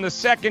 points in the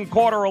second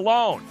quarter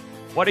alone.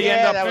 What did he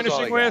end up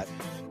finishing with?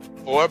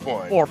 4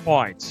 points. 4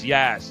 points,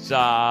 yes.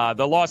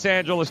 The Los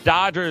Angeles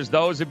Dodgers,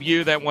 those of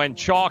you that went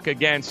chalk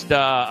against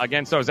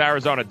those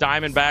Arizona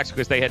Diamondbacks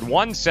because they had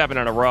won 7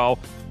 in a row,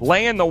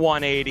 laying the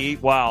 180.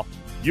 Well,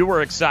 you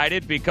were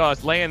excited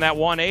because laying that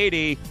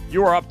 180,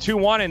 you were up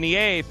 2-1 in the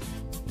 8th,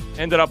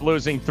 ended up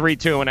losing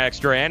 3-2 in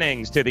extra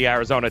innings to the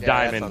Arizona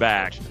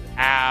Diamondbacks.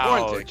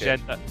 Ouch. And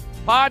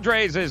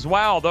Padres as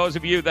well. Those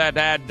of you that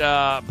had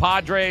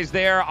Padres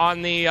there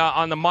on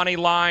the money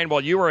line,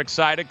 well, you were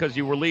excited because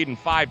you were leading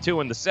 5-2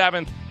 in the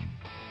 7th.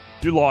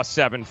 You lost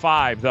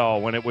 7-5, though,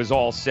 when it was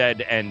all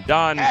said and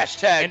done.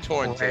 Hashtag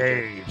torn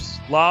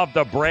Braves. Love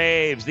the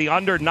Braves. The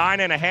under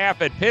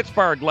 9.5 at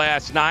Pittsburgh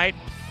last night.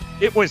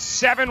 It was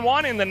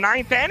 7-1 in the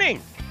 9th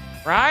inning,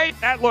 right?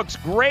 That looks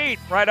great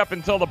right up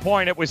until the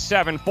point it was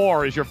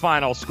 7-4 as your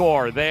final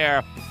score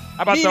there.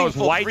 How about those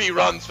White 3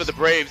 runs for the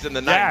Braves in the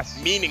 9th?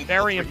 Yes, meaningful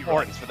very 3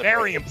 important. runs for the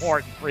Very Braves.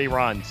 important 3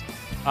 runs.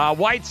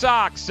 White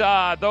Sox,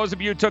 those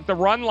of you who took the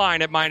run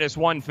line at minus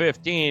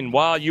 115,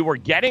 well, you were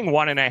getting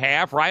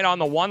 1.5 right on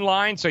the 1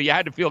 line, so you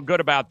had to feel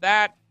good about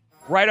that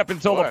right up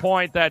until the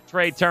point that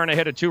Trey Turner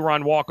hit a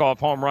 2-run walk-off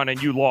home run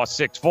and you lost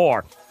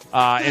 6-4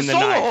 in the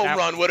solo ninth. home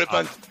run would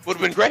have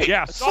been great.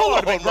 Yeah, a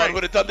solo home run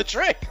would have done the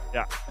trick.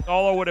 Yeah,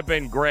 solo would have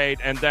been great.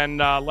 And then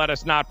let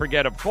us not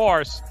forget, of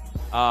course,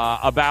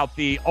 about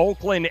the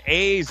Oakland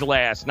A's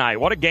last night.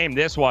 What a game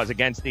this was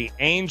against the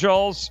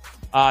Angels.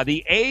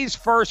 The A's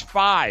first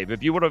 5,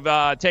 if you would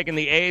have taken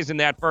the A's in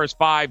that first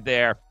 5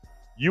 there,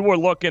 you were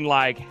looking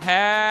like,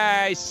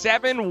 hey,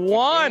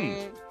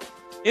 7-1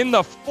 in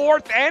the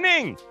 4th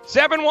inning.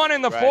 7-1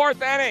 in the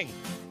 4th inning.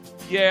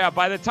 Yeah,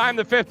 by the time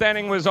the 5th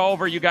inning was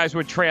over, you guys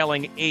were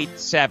trailing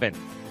 8-7.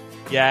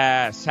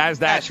 Yes, how's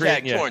that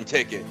treating you? Hashtag torn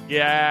ticket.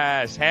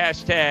 Yes,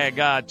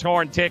 hashtag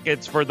torn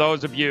tickets for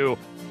those of you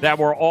that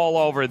were all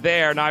over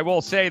there. And I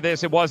will say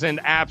this, it wasn't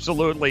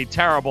absolutely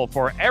terrible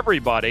for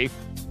everybody.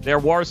 There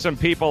were some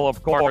people,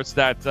 of course,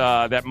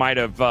 that might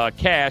have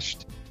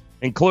cashed,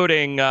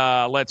 including,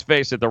 let's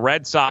face it, the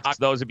Red Sox,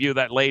 those of you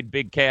that laid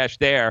big cash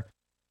there.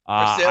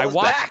 Sale is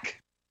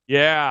back.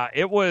 Yeah,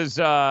 it was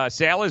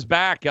Sale is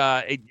back.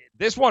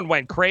 This one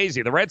went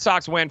crazy. The Red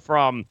Sox went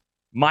from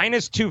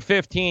minus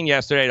 215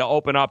 yesterday to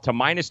open up to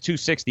minus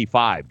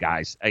 265,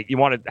 guys. You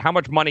wanted how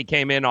much money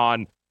came in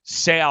on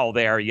Sale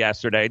there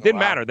yesterday? It didn't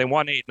matter. They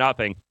won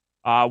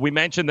 8-0. We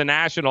mentioned the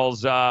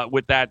Nationals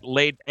with that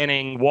late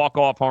inning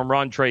walk-off home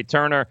run, Trey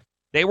Turner.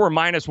 They were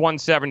minus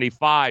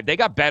 175. They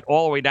got bet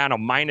all the way down to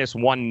minus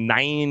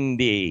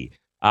 190,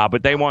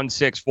 but they won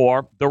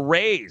 6-4. The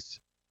Rays.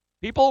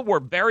 People were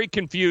very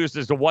confused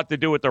as to what to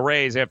do with the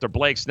Rays after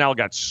Blake Snell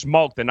got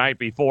smoked the night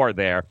before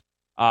there.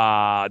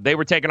 They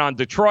were taking on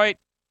Detroit.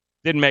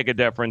 Didn't make a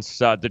difference.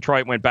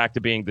 Detroit went back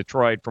to being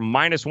Detroit from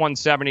minus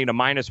 170 to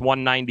minus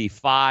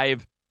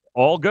 195.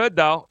 All good,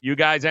 though. You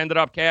guys ended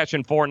up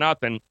cashing 4-0.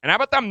 And how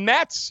about the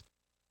Mets?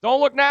 Don't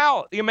look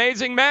now. The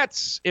amazing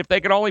Mets. If they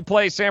could only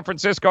play San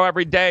Francisco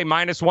every day,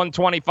 minus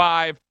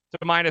 125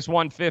 to minus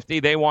 150,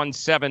 they won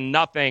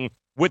 7-0.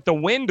 With the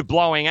wind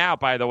blowing out,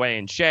 by the way,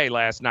 in Shea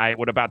last night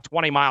with about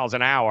 20 miles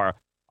an hour.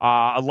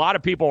 A lot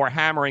of people were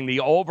hammering the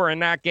over in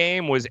that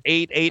game was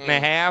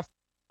 8.5,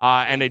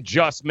 and it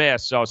just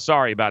missed. So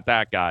sorry about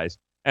that, guys.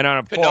 And then,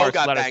 of course,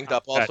 got banged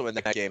up also in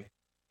that game.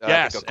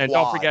 Yes, and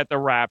don't forget the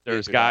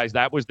Raptors, guys.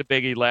 That was the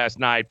biggie last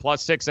night.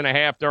 Plus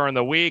 6.5 during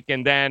the week,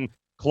 and then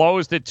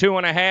closed at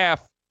 2.5,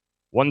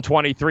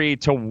 123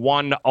 to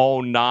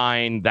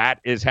 109. That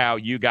is how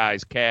you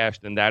guys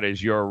cashed, and that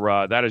is your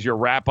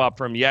wrap up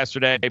from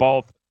yesterday.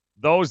 Both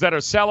those that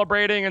are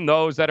celebrating and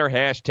those that are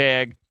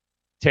hashtag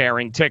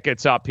tearing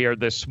tickets up here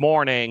this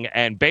morning,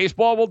 and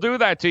baseball will do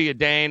that to you,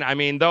 Dane. I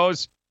mean,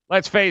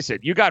 let's face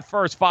it, you got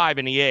first 5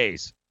 in the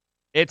A's.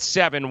 It's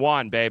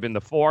 7-1, babe, in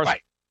the fourth.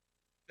 Right.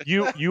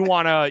 You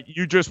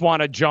just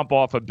want to jump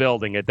off a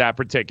building at that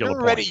particular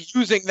You're already point.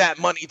 using that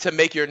money to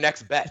make your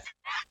next bet.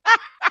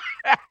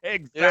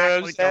 Exactly. You know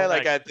what I'm saying?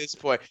 Like at this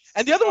point.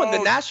 And the other one,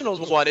 the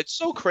Nationals one, it's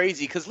so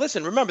crazy because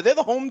listen, remember, they're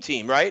the home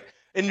team, right?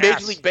 In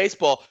Major League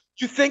Baseball.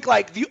 You think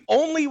like the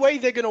only way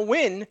they're going to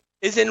win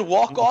is in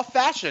walk-off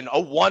fashion,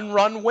 a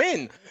 1-run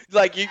win.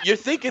 Like you're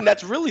thinking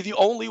that's really the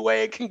only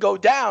way it can go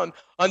down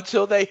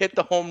until they hit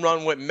the home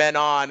run with men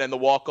on, and the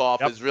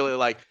walk-off is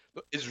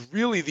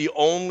really the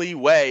only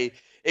way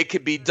it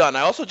could be done.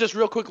 I also just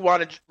real quick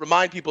want to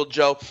remind people,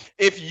 Joe,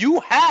 if you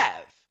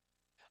have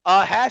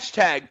a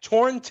hashtag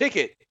torn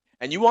ticket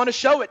and you want to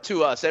show it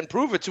to us and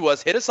prove it to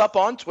us, hit us up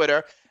on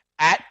Twitter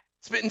at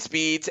Spittin'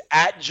 Speeds,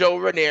 at Joe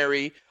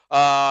Ranieri.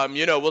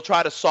 We'll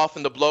try to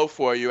soften the blow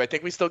for you. I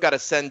think we still got to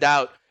send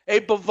out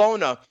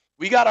Bavona.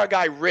 We got our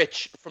guy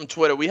Rich from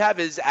Twitter. We have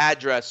his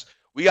address.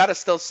 We got to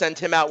still send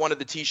him out one of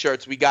the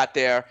T-shirts we got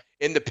there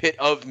in the pit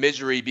of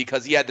misery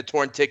because he had the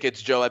torn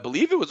tickets, Joe. I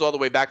believe it was all the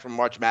way back from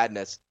March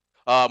Madness.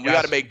 We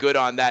got to make good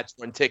on that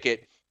torn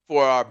ticket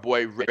for our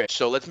boy Rich.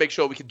 So let's make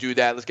sure we can do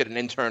that. Let's get an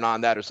intern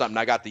on that or something.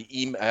 I got the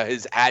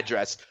his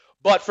address.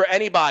 But for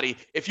anybody,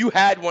 if you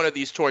had one of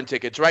these torn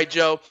tickets, right,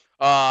 Joe?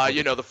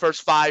 The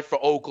first 5 for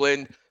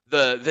Oakland,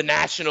 the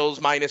Nationals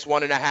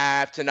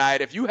 -1.5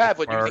 tonight. If you have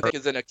what you think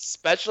is an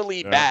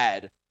especially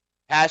bad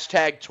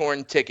hashtag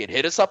torn ticket,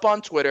 hit us up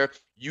on Twitter.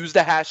 Use the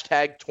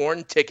hashtag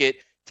torn ticket.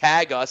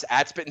 Tag us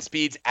at Spittin'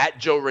 Speeds, at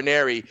Joe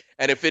Ranieri.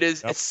 And if it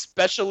is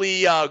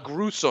especially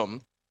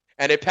gruesome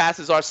and it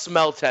passes our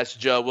smell test,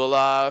 Joe,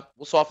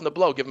 we'll soften the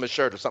blow, give him a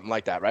shirt or something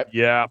like that, right?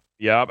 Yeah,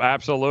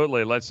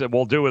 absolutely.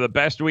 We'll do the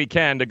best we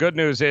can. The good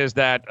news is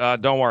that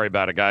don't worry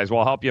about it, guys.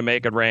 We'll help you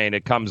make it rain.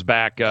 It comes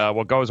back.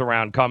 What goes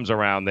around comes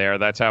around there.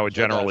 That's how it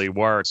generally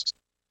works.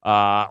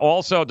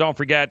 Also, don't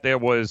forget there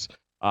was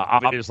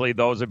obviously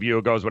those of you,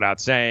 it goes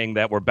without saying,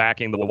 that were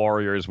backing the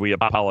Warriors. We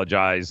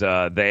apologize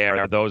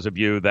there. Those of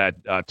you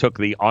that took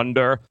the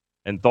under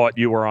and thought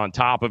you were on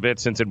top of it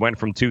since it went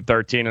from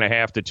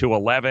 213.5 to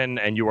 211,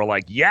 and you were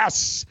like,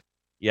 yes.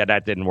 Yeah,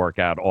 that didn't work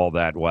out all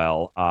that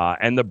well.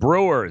 And the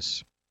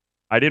Brewers,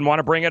 I didn't want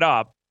to bring it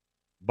up,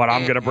 but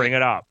I'm going to bring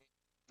it up.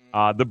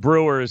 The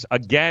Brewers,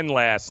 again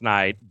last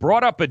night,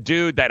 brought up a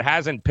dude that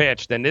hasn't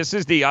pitched, and this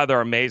is the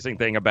other amazing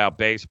thing about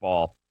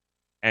baseball.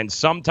 And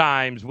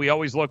sometimes we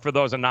always look for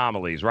those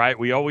anomalies, right?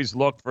 We always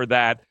look for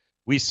that.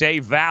 We say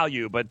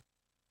value, but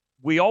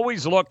we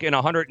always look in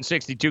a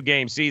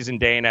 162-game season,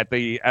 Dane, at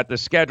the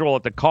schedule,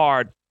 at the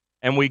card,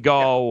 and we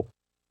go,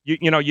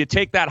 you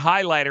take that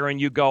highlighter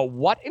and you go,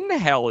 what in the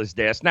hell is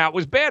this? Now, it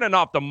was bad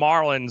enough the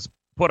Marlins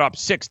put up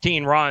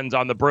 16 runs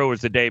on the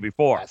Brewers the day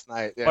before. Last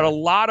night, yeah. But a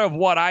lot of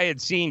what I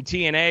had seen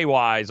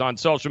TNA-wise on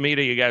social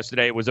media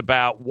yesterday was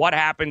about what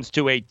happens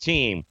to a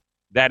team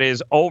that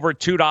is over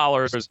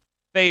 $2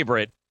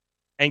 favorite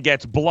and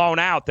gets blown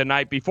out the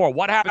night before.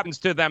 What happens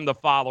to them the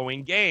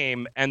following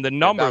game? And the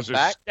numbers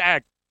are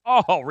stacked.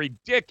 Oh,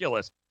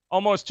 ridiculous.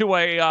 Almost to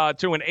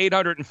an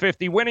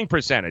 850 winning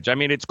percentage. I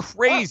mean, it's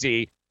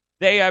crazy.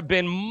 They have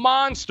been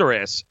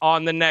monstrous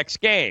on the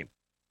next game.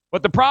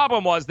 But the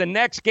problem was the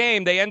next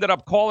game, they ended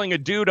up calling a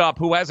dude up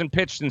who hasn't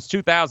pitched since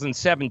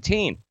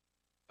 2017.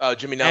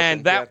 Jimmy Nelson.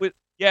 And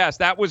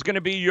that was going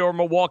to be your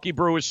Milwaukee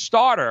Brewers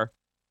starter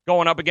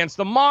going up against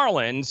the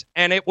Marlins.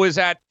 And it was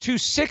at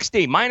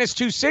minus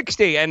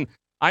 260. And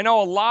I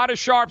know a lot of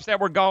sharps that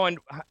were going,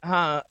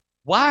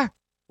 what?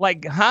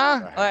 Like,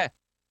 huh?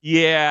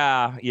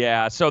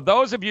 Yeah. So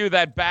those of you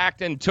that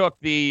backed and took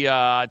the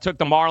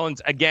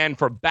Marlins again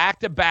for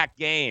back-to-back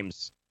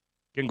games,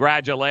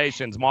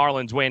 congratulations.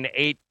 Marlins win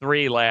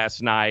 8-3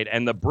 last night,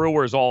 and the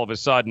Brewers all of a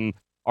sudden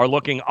are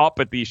looking up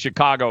at the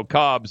Chicago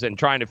Cubs and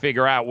trying to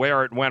figure out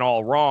where it went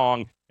all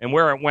wrong and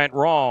where it went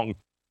wrong.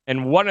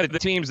 And one of the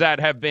teams that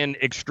have been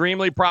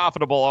extremely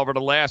profitable over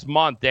the last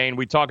month, Dane,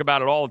 we talk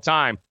about it all the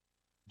time,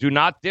 do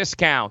not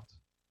discount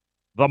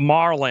the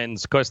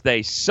Marlins because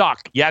they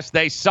suck. Yes,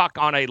 they suck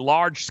on a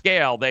large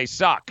scale. They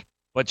suck.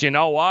 But you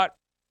know what?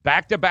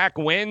 Back-to-back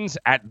wins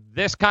at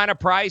this kind of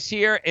price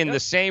here in the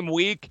same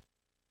week,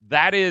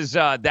 that is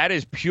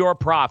pure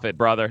profit,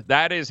 brother.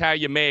 That is how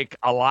you make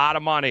a lot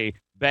of money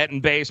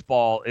betting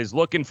baseball, is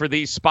looking for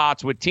these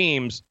spots with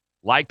teams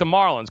like the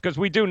Marlins, because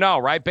we do know,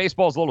 right?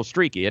 Baseball's a little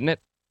streaky, isn't it?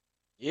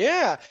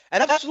 Yeah,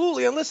 and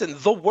absolutely. And listen,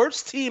 the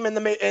worst team in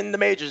the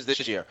majors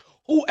this year,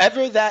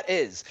 whoever that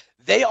is,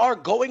 they are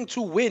going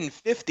to win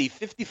 50,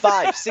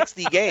 55,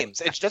 60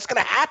 games. It's just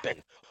going to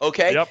happen,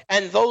 okay? Yep.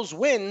 And those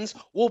wins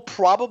will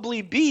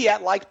probably be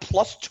at like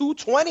plus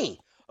 220,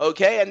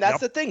 okay? And that's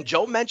the thing.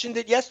 Joe mentioned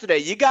it yesterday.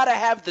 You got to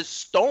have the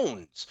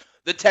stones,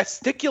 the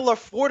testicular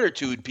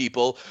fortitude,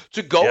 people,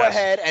 to go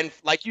ahead and,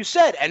 like you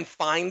said, and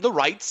find the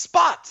right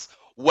spots.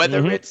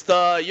 Whether it's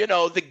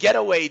the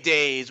getaway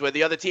days where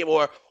the other team,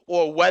 or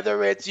or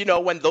whether it's,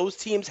 when those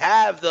teams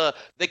have the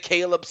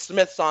Caleb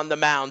Smiths on the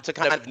mound to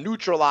kind of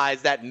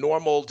neutralize that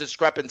normal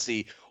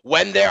discrepancy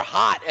when they're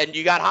hot and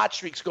you got hot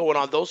streaks going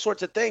on, those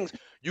sorts of things.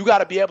 You got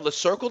to be able to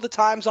circle the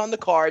times on the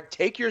card,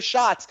 take your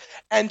shots,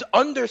 and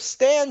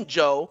understand,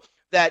 Joe,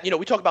 that,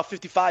 we talk about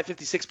 55,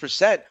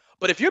 56%,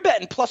 but if you're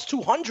betting plus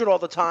 200 all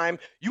the time,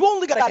 you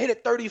only got to hit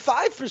it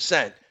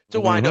 35%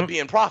 to wind up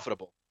being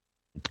profitable.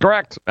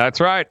 Correct.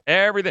 That's right.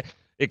 Everything.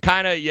 It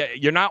kind of,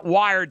 you're not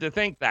wired to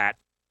think that,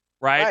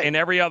 right? In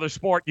every other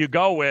sport you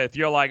go with,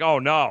 you're like, oh,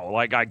 no.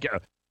 Like, what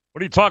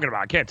are you talking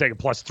about? I can't take a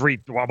plus 3.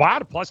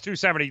 What? Plus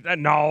 270?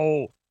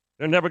 No.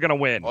 They're never going to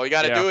win. All you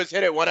got to do is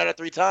hit it 1 out of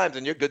 3 times,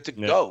 and you're good to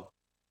go.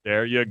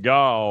 There you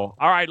go.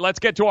 All right, let's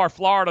get to our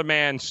Florida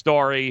man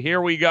story.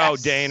 Here we go,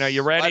 yes. Dana.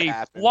 You ready?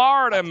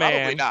 Florida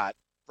man.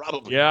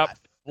 Probably not.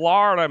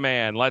 Florida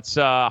man. Let's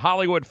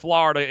Hollywood,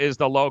 Florida is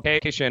the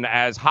location,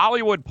 as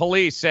Hollywood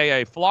police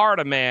say a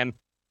Florida man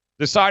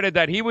decided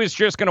that he was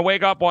just going to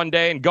wake up one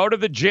day and go to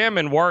the gym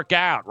and work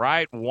out,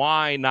 right?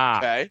 Why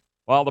not? Okay.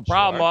 Well, the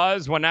problem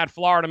was when that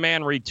Florida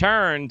man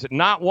returned,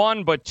 not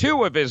one but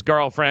 2 of his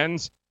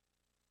girlfriends,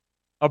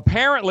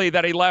 apparently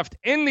that he left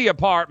in the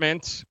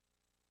apartment,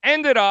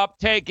 ended up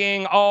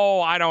taking,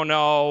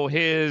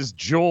 his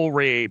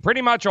jewelry,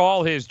 pretty much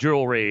all his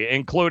jewelry,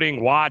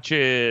 including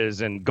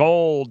watches and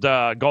gold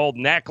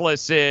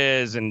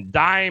necklaces and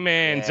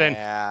diamonds, and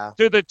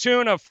to the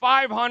tune of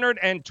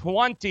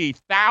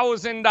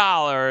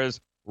 $520,000,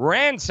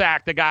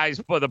 ransacked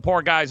the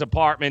poor guy's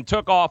apartment,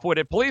 took off with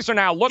it. Police are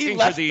now looking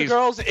for these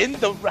girls in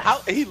the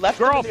house. He left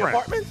them in the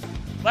apartment?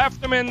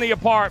 Left them in the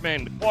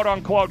apartment,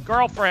 quote-unquote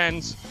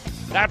girlfriends.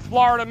 That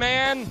Florida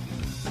man,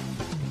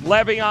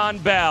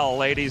 Le'Veon Bell,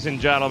 ladies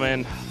and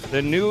gentlemen,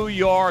 the New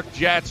York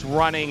Jets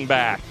running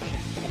back.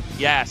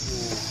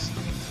 Yes.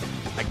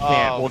 I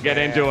can't. We'll get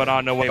into it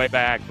on the way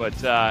back, but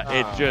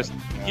it just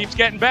keeps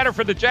getting better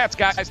for the Jets,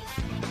 guys.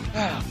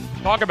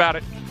 Talk about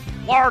it.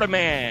 Florida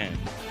man.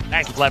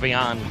 Thanks,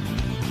 Le'Veon.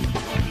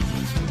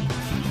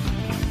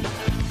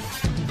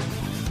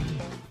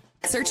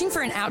 Searching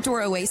for an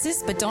outdoor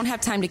oasis but don't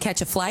have time to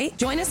catch a flight?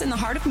 Join us in the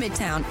heart of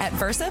Midtown at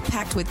Versa,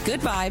 packed with good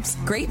vibes,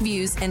 great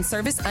views, and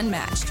service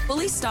unmatched.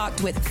 Fully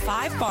stocked with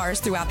 5 bars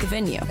throughout the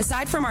venue.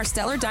 Aside from our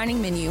stellar dining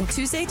menu,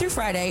 Tuesday through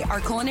Friday, our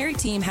culinary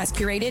team has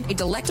curated a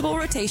delectable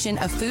rotation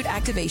of food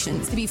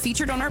activations to be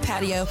featured on our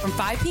patio from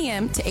 5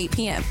 p.m. to 8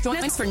 p.m.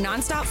 Join us for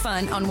nonstop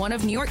fun on one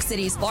of New York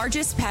City's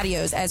largest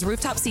patios as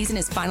rooftop season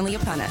is finally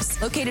upon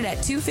us. Located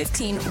at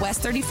 215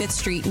 West 35th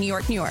Street, New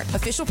York, New York.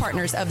 Official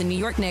partners of the New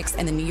York Knicks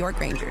and the New York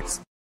Rangers.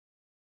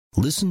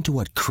 Listen to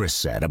what Chris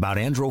said about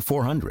Andro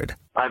 400.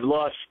 I've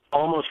lost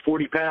almost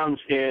 40 pounds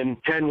in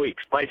 10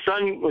 weeks. My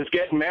son was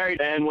getting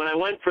married, and when I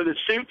went for the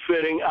suit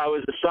fitting, I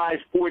was a size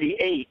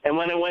 48. And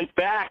when I went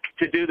back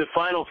to do the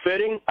final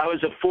fitting, I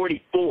was a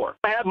 44.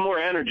 I have more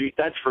energy,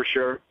 that's for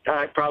sure.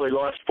 I probably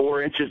lost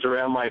 4 inches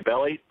around my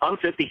belly. I'm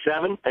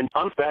 57, and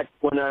I'm back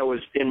when I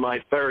was in my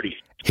 30s.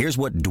 Here's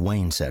what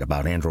Dwayne said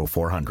about Andro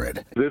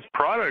 400. This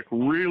product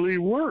really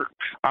works.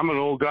 I'm an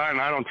old guy,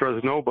 and I don't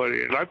trust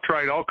nobody. And I've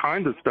tried all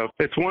kinds of stuff.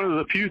 It's one of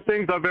the few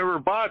things I've ever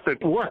bought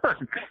that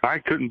works. I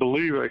couldn't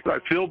believe it. I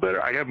feel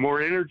better. I have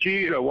more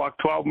energy. I walk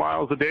 12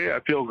 miles a day. I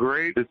feel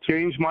great. It's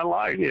changed my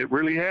life. It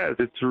really has.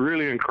 It's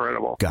really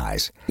incredible.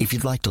 Guys, if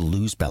you'd like to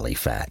lose belly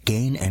fat,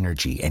 gain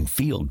energy, and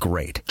feel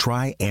great,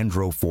 try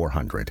Andro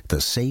 400,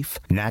 the safe,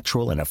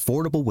 natural, and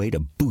affordable way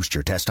to boost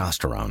your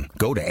testosterone.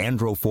 Go to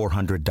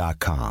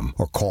andro400.com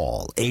or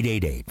call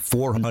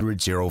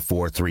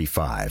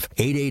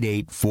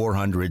 888-400-0435.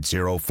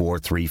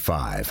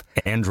 888-400-0435.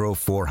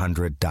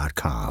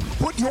 andro400.com.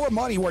 Put your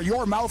money where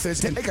your mouth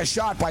is and take a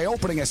shot by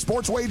opening a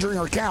sports wagering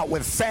account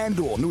with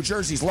FanDuel, New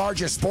Jersey's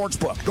largest sports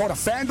book. Go to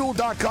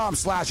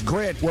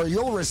FanDuel.com/grid where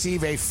you'll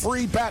receive a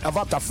free bet of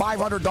up to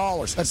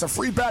 $500. That's a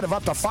free bet of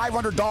up to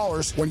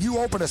 $500 when you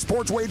open a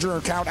sports wagering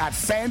account at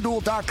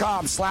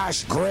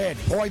FanDuel.com/grid.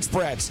 Point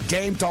spreads,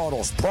 game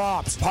totals,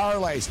 props,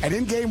 parlays, and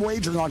in-game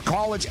wagering on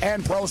college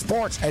and pro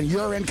sports, and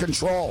you're in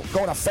control.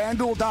 Go to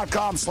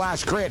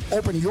FanDuel.com/grid.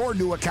 Open your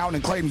new account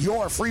and claim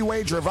your free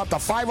wager of up to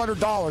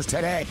 $500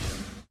 today.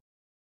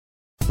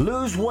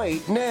 Lose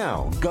weight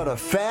now. Go to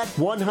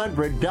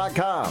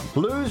fat100.com.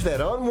 Lose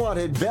that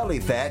unwanted belly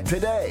fat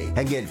today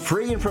and get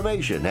free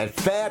information at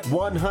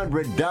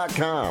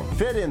fat100.com.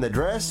 Fit in the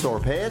dress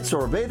or pants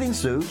or bathing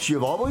suits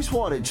you've always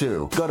wanted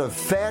to. Go to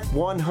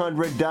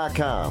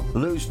fat100.com.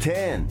 Lose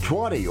 10,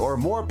 20, or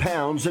more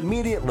pounds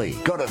immediately.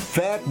 Go to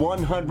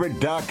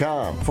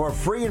fat100.com. For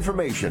free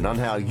information on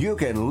how you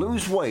can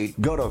lose weight,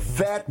 go to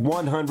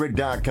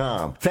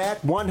fat100.com.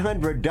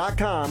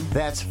 Fat100.com.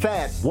 That's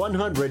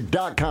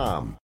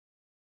fat100.com.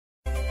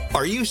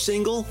 Are you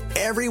single?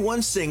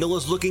 Everyone single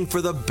is looking for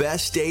the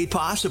best date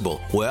possible.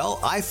 Well,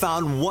 I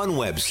found one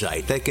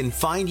website that can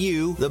find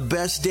you the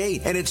best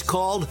date, and it's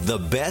called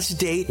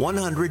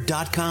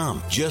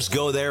thebestdate100.com. Just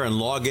go there and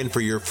log in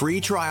for your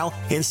free trial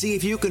and see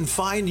if you can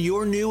find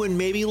your new and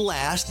maybe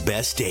last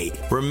best date.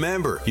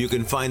 Remember, you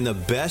can find the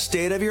best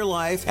date of your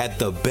life at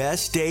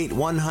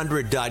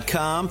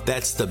thebestdate100.com.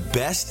 That's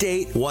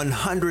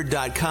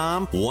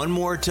thebestdate100.com. One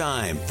more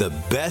time,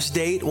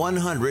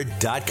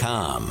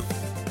 thebestdate100.com.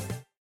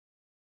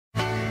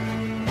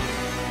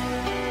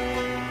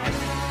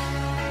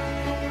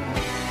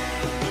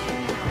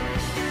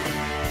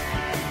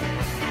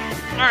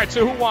 All right,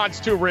 so who wants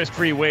 2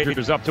 risk-free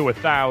wagers up to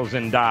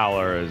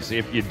 $1,000?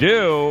 If you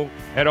do,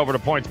 head over to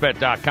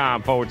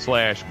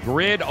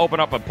pointsbet.com/grid. Open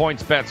up a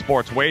PointsBet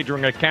sports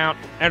wagering account.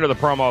 Enter the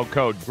promo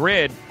code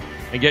GRID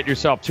and get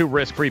yourself 2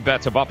 risk-free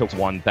bets of up to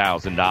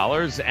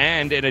 $1,000.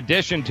 And in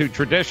addition to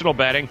traditional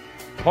betting,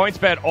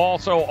 PointsBet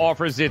also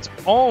offers its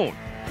own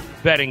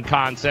betting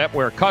concept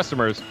where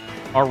customers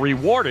are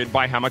rewarded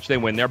by how much they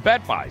win their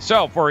bet by.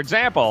 So, for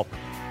example,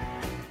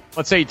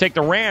 let's say you take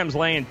the Rams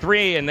laying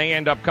 3 and they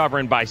end up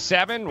covering by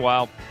 7.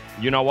 Well,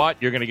 you know what?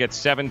 You're going to get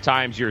 7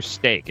 times your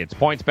stake. It's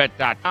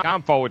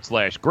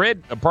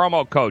pointsbet.com/grid. The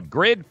promo code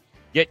GRID.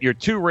 Get your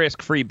 2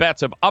 risk-free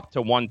bets of up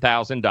to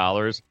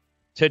 $1,000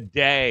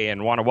 today.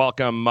 And want to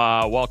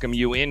welcome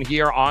you in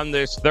here on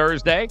this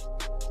Thursday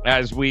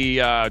as we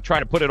try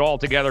to put it all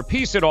together,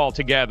 piece it all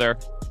together.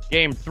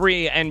 Game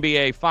 3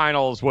 NBA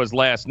Finals was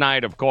last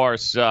night. Of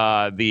course,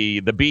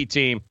 the B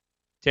team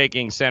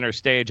taking center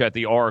stage at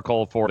the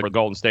Oracle for the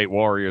Golden State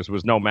Warriors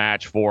was no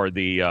match for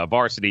the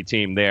varsity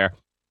team there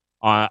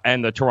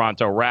and the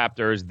Toronto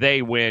Raptors.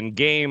 They win.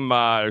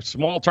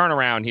 Small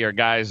turnaround here,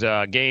 guys.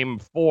 Game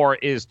 4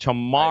 is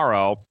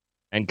tomorrow.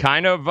 And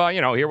kind of,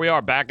 here we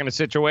are back in a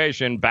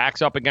situation,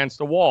 backs up against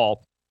the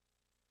wall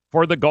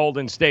for the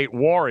Golden State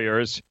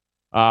Warriors.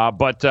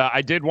 But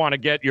I did want to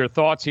get your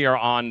thoughts here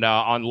on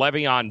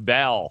Le'Veon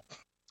Bell,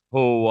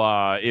 who,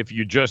 if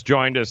you just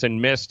joined us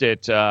and missed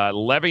it,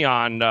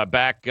 Le'Veon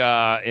back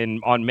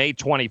on May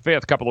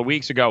 25th, a couple of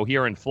weeks ago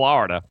here in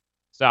Florida,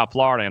 South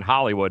Florida in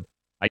Hollywood.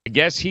 I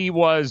guess he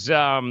was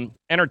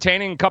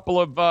entertaining a couple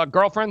of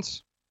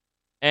girlfriends,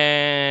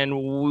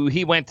 and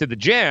he went to the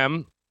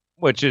gym,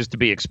 which is to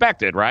be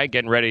expected, right?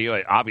 Getting ready.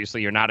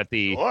 Obviously, you're not at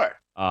the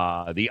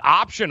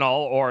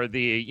optional or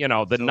the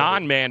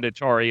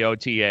non-mandatory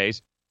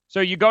OTAs. So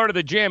you go to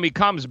the gym, he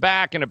comes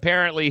back, and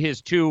apparently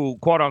his 2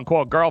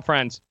 quote-unquote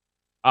girlfriends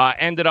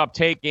ended up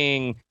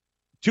taking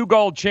 2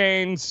 gold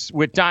chains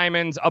with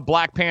diamonds, a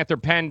Black Panther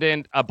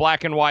pendant, a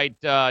black and white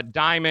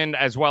diamond,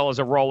 as well as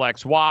a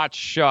Rolex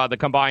watch. The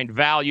combined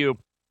value,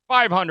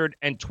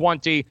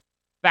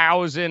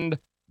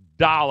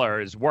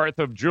 $520,000 worth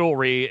of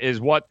jewelry is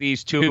what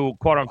these 2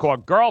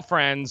 quote-unquote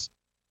girlfriends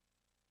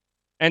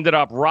ended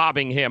up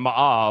robbing him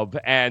of,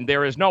 and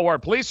there is no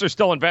word. Police are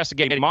still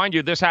investigating. Mind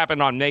you, this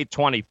happened on May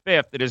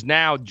 25th. It is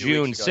now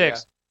June 6th. Yeah.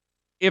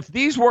 If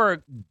these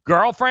were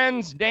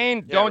girlfriends,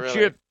 Dane, don't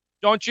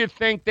you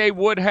think they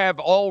would have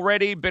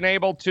already been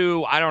able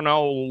to,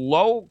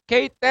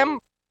 locate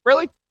them?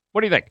 Really? What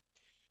do you think?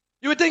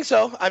 You would think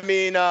so. I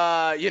mean,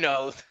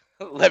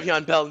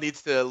 Le'Veon Bell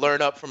needs to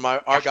learn up from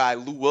our guy,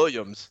 Lou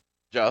Williams,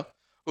 Joe,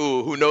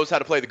 who knows how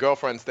to play the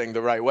girlfriends thing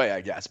the right way, I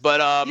guess.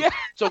 But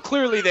so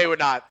clearly they were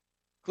not.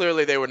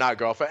 Clearly, they were not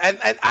girlfriend.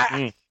 And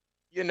I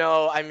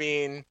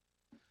mean,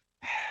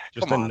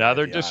 just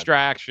another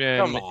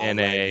distraction in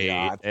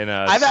a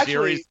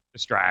series of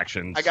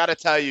distractions. I got to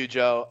tell you,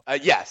 Joe,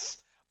 yes.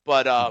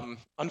 But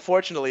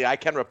unfortunately, I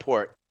can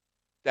report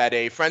that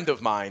a friend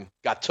of mine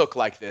got took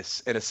like this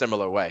in a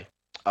similar way.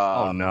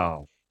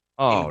 In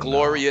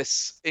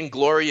glorious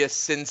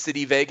Sin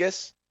City,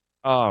 Vegas.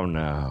 Oh,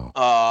 no.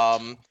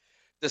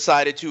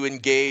 Decided to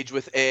engage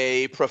with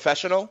a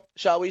professional,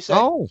 shall we say?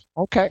 Oh,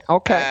 okay.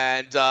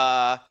 And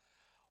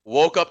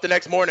woke up the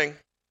next morning.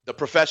 The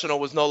professional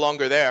was no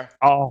longer there.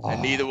 Oh, and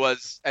neither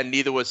was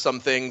some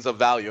things of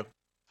value.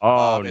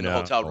 In the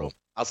hotel room.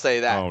 I'll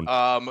say that.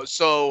 Oh.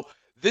 So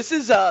this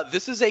is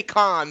a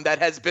con that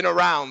has been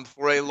around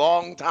for a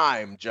long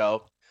time,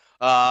 Joe.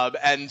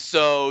 And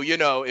so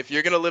if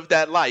you're gonna live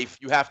that life,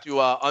 you have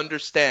to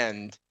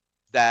understand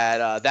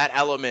that that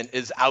element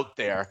is out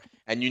there.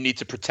 And you need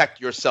to protect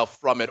yourself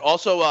from it.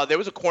 Also, there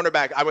was a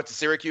cornerback. I went to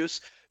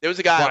Syracuse. There was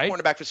a guy, a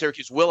cornerback for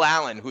Syracuse, Will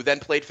Allen, who then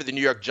played for the New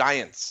York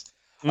Giants.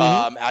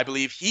 I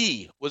believe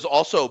he was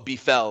also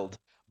befelled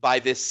by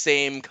this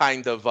same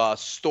kind of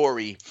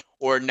story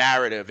or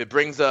narrative. It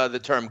brings the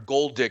term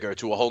gold digger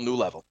to a whole new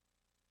level.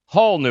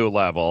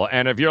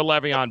 And if you're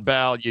Le'Veon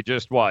Bell, you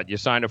just you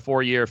signed a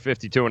 4-year,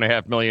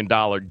 $52.5 million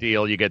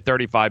deal. You get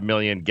 $35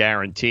 million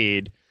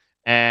guaranteed.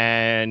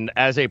 And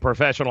as a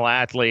professional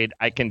athlete,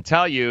 I can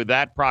tell you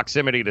that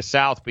proximity to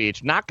South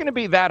Beach, not going to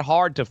be that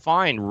hard to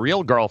find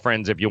real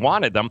girlfriends if you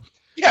wanted them.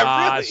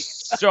 Yeah, really.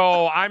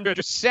 So I'm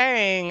just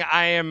saying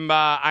I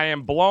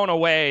am blown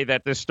away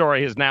that this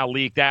story has now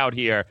leaked out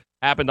here.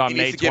 Happened on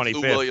May 25th. He needs to give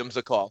Lou Williams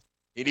a call.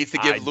 He needs to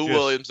give Lou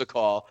Williams a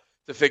call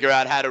to figure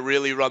out how to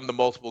really run the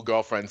multiple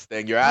girlfriends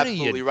thing. You're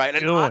absolutely right.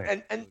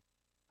 And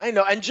I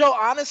know. And Joe,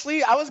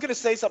 honestly, I was going to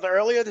say something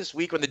earlier this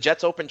week when the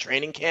Jets opened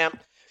training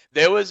camp.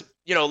 There was,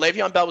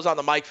 Le'Veon Bell was on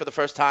the mic for the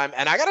first time.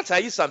 And I got to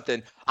tell you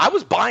something. I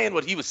was buying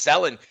what he was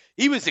selling.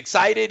 He was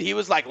excited. He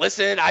was like,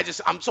 listen,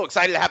 I'm so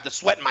excited to have the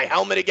sweat in my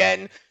helmet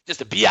again, just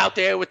to be out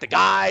there with the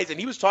guys. And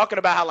he was talking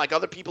about how like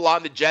other people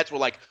on the Jets were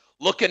like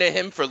looking at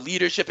him for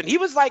leadership. And he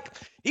was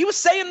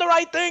saying the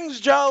right things,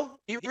 Joe.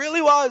 He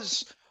really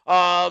was.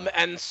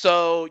 And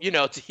so,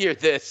 to hear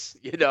this,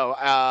 it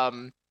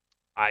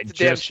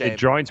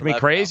joins me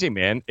crazy,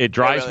 man. It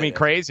drives me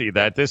crazy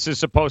that this is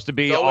supposed to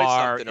be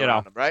our,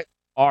 right?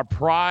 Our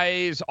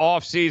prize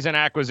off-season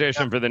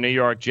acquisition for the New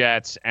York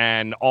Jets,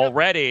 and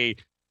already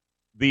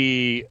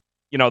the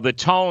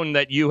tone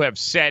that you have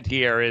set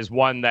here is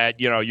one that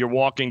you're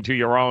walking to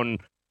your own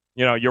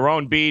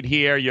beat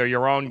here. You're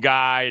your own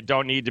guy.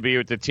 Don't need to be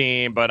with the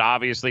team, but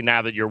obviously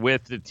now that you're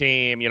with the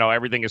team,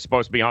 everything is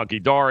supposed to be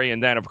hunky-dory.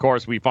 And then, of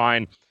course, we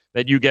find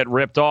that you get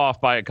ripped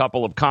off by a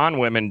couple of con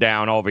women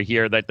down over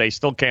here that they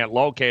still can't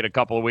locate a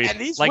couple of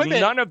weeks. Like,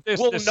 none of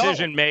this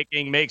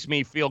decision-making makes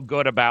me feel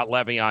good about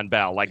Le'Veon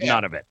Bell.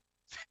 None of it.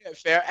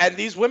 Fair. And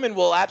these women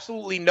will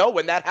absolutely know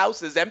when that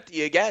house is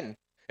empty again.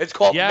 It's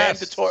called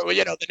mandatory.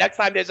 The next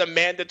time there's a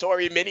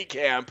mandatory mini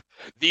camp,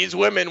 these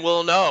women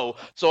will know.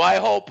 So I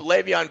hope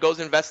Le'Veon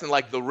goes invest in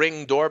like the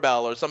Ring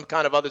doorbell or some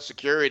kind of other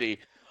security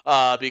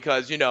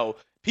because,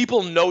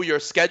 people know your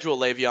schedule,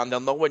 Le'Veon. They'll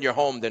know when you're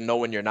home. They'll know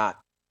when you're not.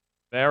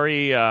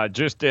 Very,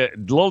 just a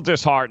little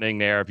disheartening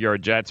there if you're a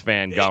Jets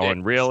fan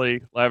going,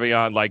 really,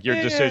 Le'Veon? Like, your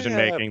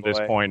decision-making at this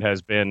point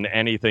has been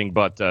anything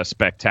but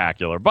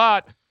spectacular.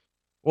 But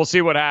we'll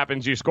see what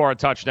happens. You score a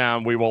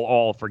touchdown, we will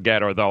all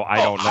forget, although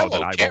I don't know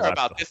that I will care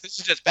about this. This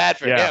is just bad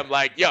for him.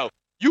 Like,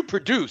 you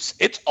produce.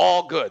 It's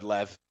all good,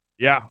 Lev.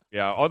 Yeah.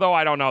 Although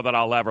I don't know that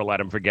I'll ever let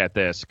him forget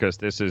this because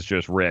this is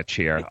just rich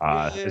here,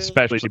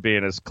 especially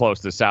being as close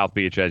to South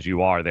Beach as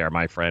you are there,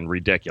 my friend.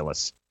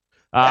 Ridiculous.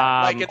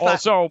 It's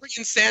also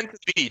bringing sand to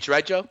the beach,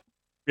 right, Joe?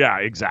 Yeah,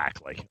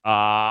 exactly.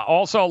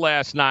 Also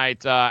last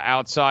night,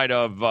 outside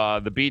of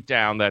the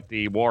beatdown that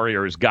the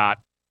Warriors got,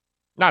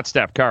 not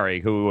Steph Curry,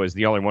 who was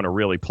the only one who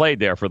really played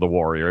there for the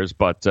Warriors,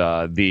 but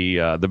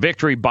the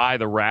victory by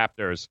the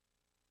Raptors.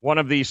 One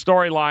of the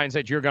storylines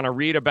that you're going to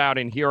read about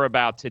and hear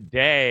about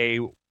today,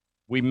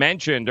 we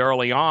mentioned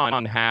early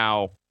on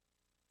how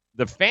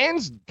the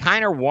fans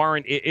kind of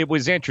weren't. It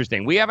was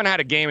interesting. We haven't had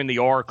a game in the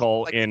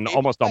Oracle in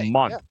almost a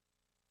month. Yeah.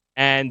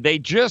 And they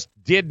just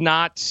did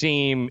not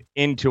seem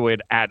into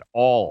it at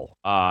all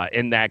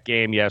in that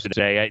game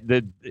yesterday.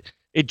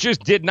 It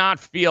just did not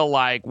feel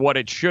like what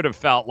it should have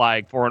felt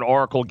like for an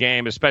Oracle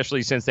game,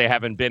 especially since they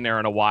haven't been there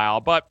in a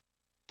while. But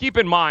keep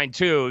in mind,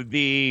 too,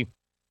 the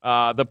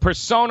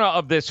persona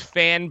of this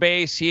fan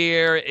base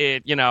here,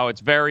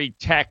 it's very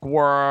tech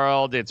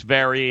world. It's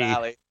very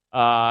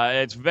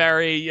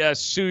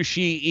sushi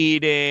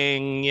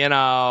eating,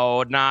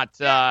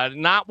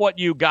 not what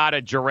you got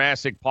at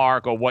Jurassic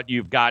Park or what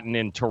you've gotten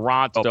in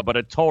Toronto, but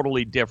a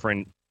totally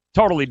different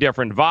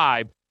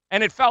vibe.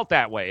 And it felt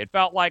that way. It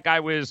felt like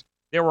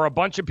there were a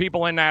bunch of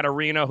people in that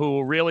arena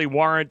who really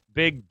weren't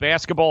big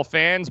basketball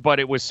fans, but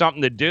it was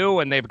something to do,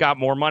 and they've got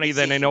more money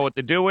than they know what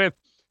to do with.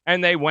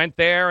 And they went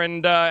there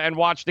and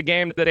watched a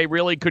game that they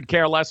really could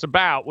care less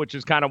about, which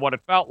is kind of what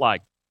it felt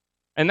like.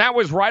 And that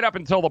was right up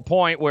until the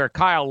point where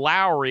Kyle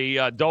Lowry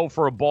dove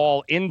for a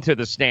ball into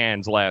the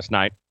stands last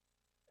night.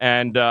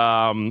 And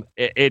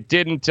it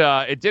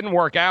didn't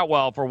work out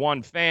well for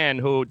one fan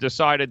who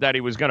decided that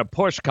he was going to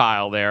push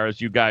Kyle there, as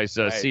you guys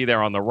see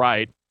there on the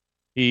right.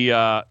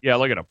 Look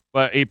at him.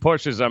 But he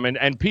pushes him,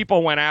 and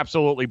people went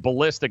absolutely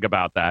ballistic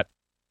about that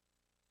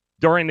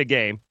during the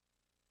game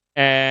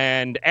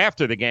and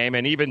after the game,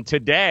 and even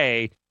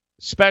today.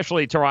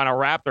 Especially Toronto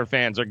Raptor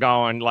fans are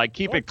going, like,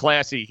 keep it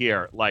classy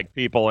here, like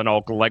people in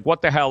Oakland. Like,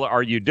 what the hell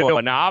are you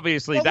doing? Now,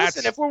 obviously,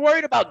 listen, if we're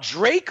worried about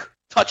Drake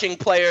touching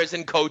players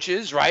and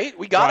coaches, right,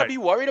 we got to be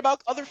worried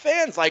about other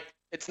fans. Like,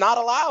 it's not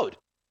allowed.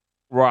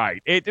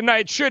 Right.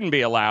 It shouldn't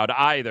be allowed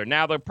either.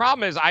 Now, the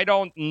problem is I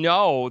don't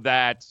know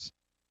that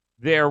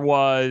there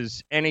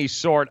was any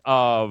sort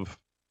of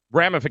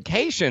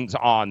ramifications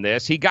on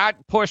this. He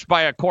got pushed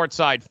by a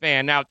courtside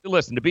fan. Now,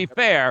 listen, to be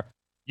fair,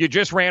 you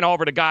just ran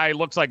over the guy who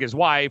looks like his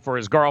wife or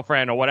his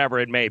girlfriend or whatever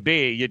it may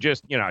be. You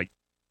just,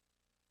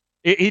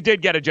 he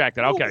did get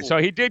ejected. Okay, so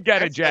he did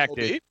get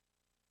ejected.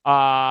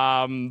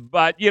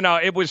 But,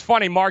 it was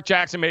funny. Mark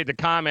Jackson made the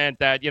comment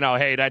that,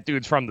 hey, that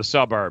dude's from the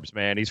suburbs,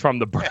 man. He's from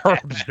the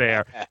burbs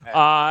there.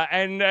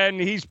 And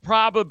he's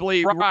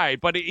probably right.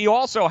 But he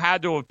also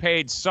had to have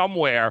paid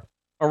somewhere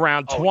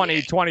around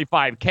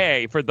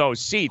 $25K for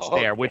those seats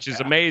there, which is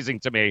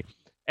amazing to me.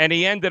 And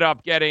he ended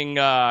up getting,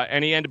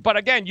 but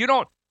again, you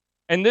don't.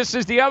 And this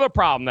is the other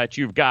problem that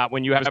you've got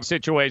when you have a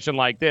situation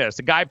like this.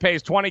 The guy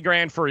pays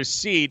 $20,000 for his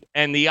seat,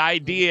 and the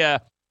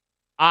idea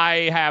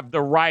I have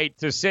the right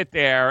to sit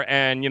there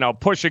and,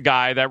 push a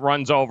guy that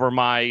runs over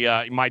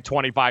my my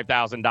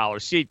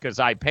 $25,000 seat because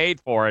I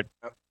paid for it.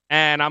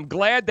 And I'm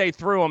glad they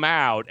threw him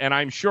out, and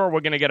I'm sure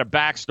we're going to get a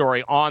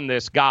backstory on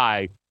this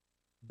guy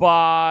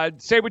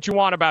But say what you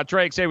want about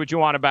Drake, say what you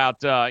want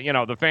about,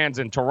 the fans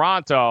in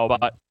Toronto,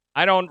 but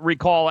I don't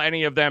recall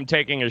any of them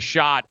taking a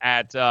shot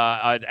at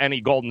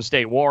any Golden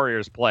State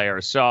Warriors player.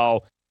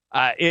 So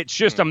it's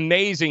just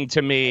amazing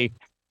to me.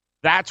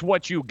 That's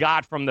what you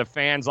got from the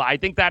fans. I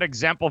think that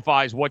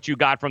exemplifies what you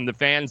got from the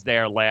fans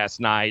there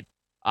last night.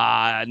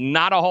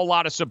 Not a whole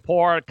lot of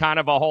support, kind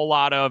of a whole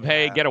lot of,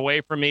 hey, get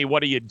away from me.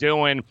 What are you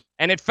doing?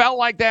 And it felt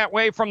like that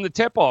way from the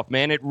tip-off,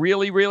 man. It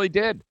really, really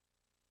did.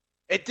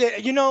 It did.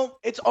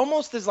 It's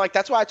almost as like,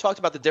 that's why I talked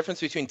about the difference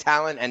between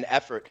talent and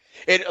effort.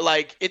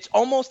 It's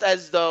almost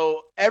as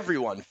though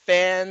everyone,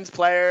 fans,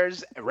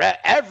 players,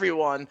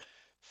 everyone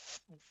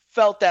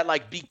felt that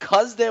like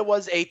because there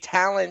was a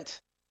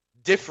talent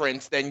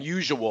difference than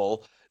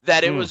usual,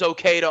 that it was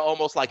okay to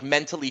almost like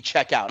mentally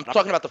check out. I'm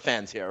talking about the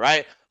fans here,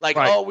 right? Like,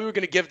 oh, we were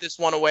going to give this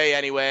one away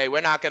anyway.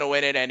 We're not going to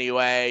win it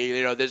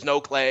anyway. There's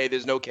no Clay,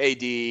 there's no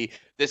KD.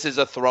 This is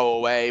a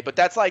throwaway. But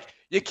that's like,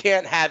 you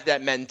can't have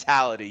that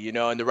mentality,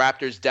 and the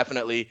Raptors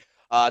definitely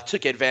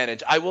took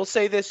advantage. I will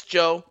say this,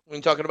 Joe,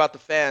 when talking about the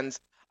fans,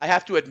 I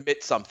have to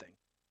admit something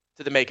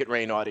to the Make It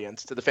Rain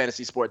audience, to the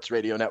Fantasy Sports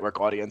Radio Network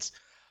audience.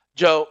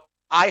 Joe,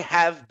 I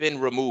have been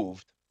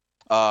removed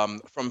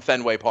from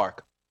Fenway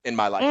Park in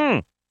my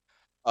life.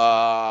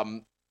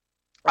 I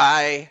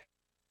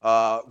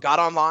got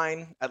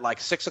online at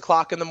like 6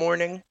 o'clock in the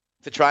morning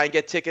to try and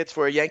get tickets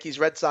for a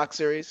Yankees-Red Sox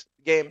series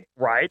game.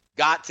 Right.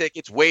 Got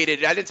tickets,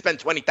 waited. I didn't spend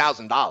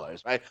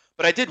 $20,000, right?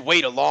 But I did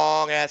wait a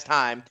long-ass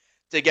time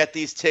to get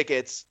these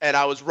tickets, and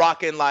I was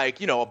rocking like,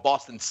 a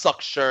Boston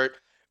Sucks shirt.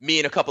 Me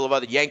and a couple of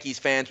other Yankees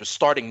fans were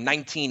starting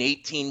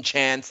 1918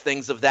 chants,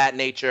 things of that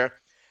nature.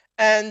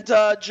 And,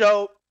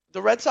 Joe,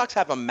 the Red Sox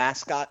have a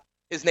mascot.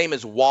 His name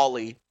is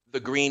Wally, the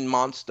Green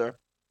Monster.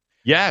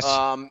 Yes.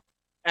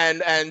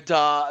 And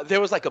there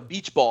was like a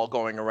beach ball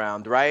going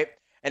around, right?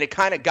 And it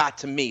kind of got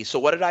to me. So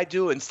what did I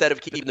do? Instead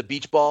of keeping the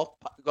beach ball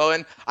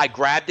going, I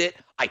grabbed it,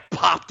 I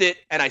popped it,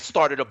 and I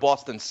started a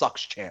Boston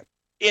Sucks chant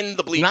in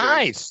the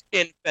bleachers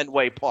in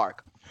Fenway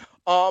Park.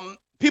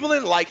 People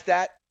didn't like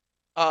that.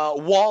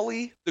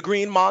 Wally, the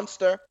Green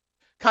Monster,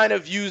 kind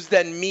of used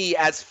then me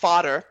as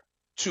fodder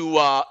to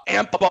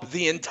amp up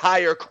the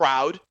entire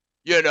crowd,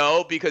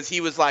 because he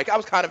was like, I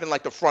was kind of in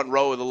like the front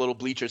row of the little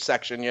bleacher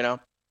section,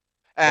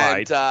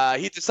 And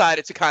he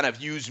decided to kind of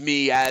use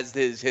me as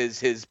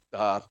his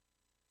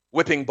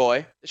whipping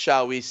boy,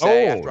 shall we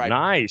say?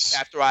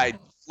 After I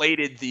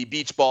inflated the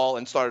beach ball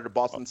and started a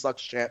Boston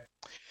Sucks chant.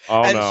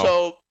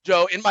 So,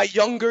 Joe, in my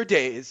younger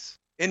days,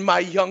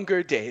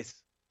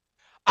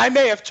 I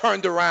may have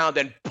turned around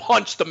and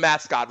punched the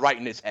mascot right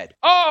in his head.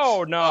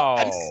 Oh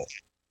no!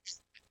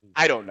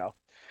 I don't know.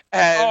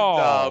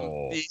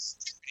 And the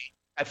security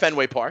at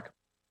Fenway Park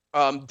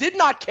did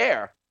not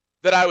care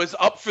that I was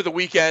up for the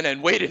weekend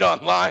and waited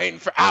online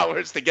for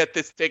hours to get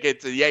this ticket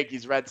to the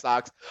Yankees Red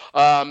Sox.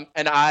 And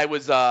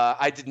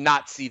I did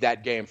not see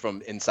that game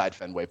from inside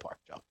Fenway Park,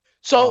 Joe.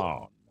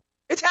 So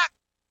it's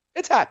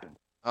happened.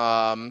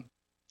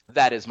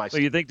 That is my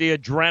story. So you think the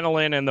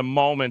adrenaline and the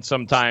moment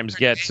sometimes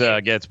gets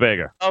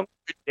bigger?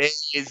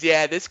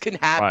 Yeah, this can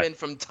happen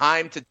from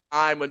time to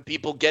time when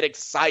people get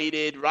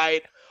excited,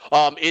 right?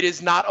 It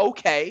is not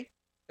okay.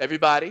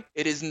 Everybody,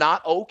 it is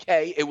not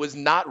okay. It was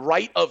not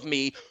right of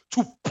me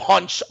to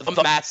punch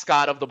the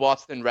mascot of the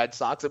Boston Red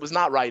Sox. It was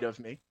not right of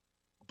me,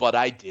 but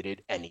I did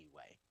it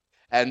anyway.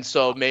 And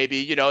so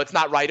maybe, it's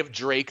not right of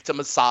Drake to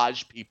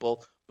massage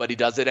people, but he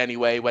does it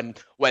anyway when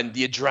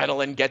the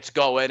adrenaline gets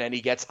going and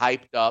he gets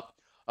hyped up.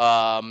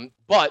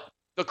 But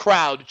the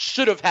crowd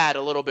should have had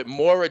a little bit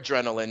more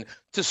adrenaline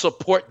to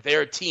support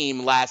their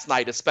team last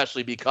night,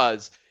 especially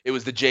because it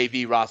was the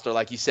JV roster,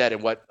 like you said,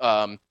 and what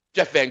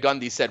Jeff Van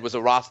Gundy said was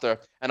a roster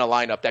and a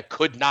lineup that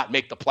could not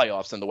make the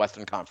playoffs in the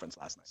Western Conference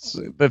last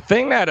night. The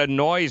thing that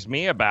annoys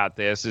me about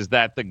this is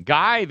that the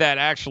guy that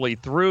actually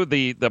threw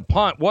the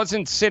punt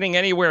wasn't sitting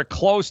anywhere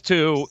close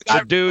to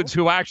the dudes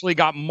who actually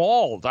got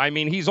mauled. I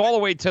mean, he's all the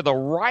way to the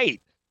right.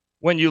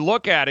 When you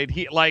look at it,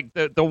 he like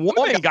the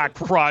woman got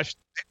crushed.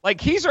 Like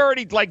he's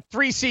already like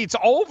 3 seats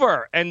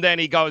over, and then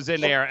he goes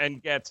in there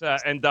and gets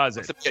and does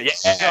it. So,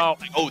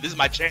 this is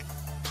my chance.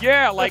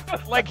 Yeah,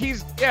 like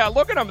he's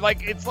look at him.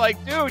 Like it's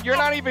like, dude, you're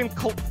not even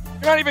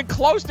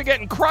close to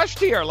getting crushed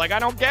here. Like I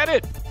don't get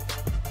it.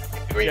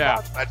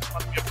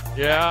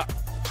 Yeah.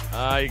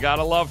 You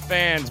gotta love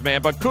fans,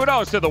 man. But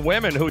kudos to the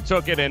women who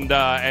took it and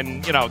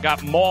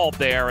got mauled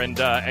there and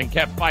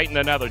kept fighting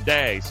another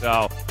day.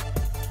 So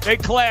stay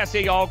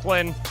classy,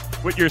 Oakland,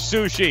 with your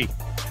sushi.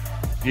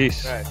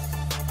 Jeez. Right.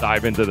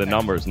 Dive into the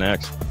numbers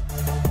next.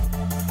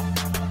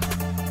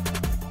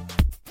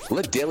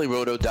 Let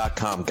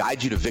DailyRoto.com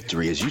guide you to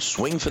victory as you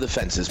swing for the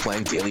fences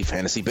playing daily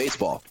fantasy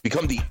baseball.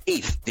 Become the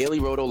 8th Daily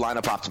Roto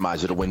lineup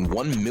optimizer to win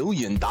 $1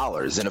 million in a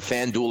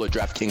FanDuel or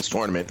DraftKings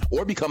tournament,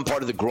 or become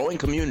part of the growing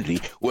community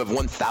who have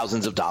won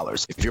thousands of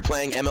dollars. If you're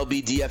playing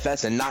MLB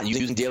DFS and not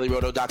using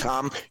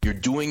DailyRoto.com, you're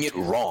doing it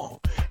wrong.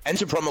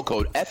 Enter promo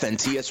code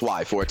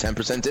FNTSY for a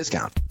 10%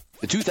 discount.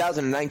 the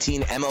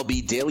 2019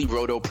 MLB Daily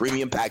Roto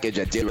Premium Package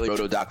at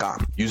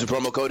dailyroto.com. Use the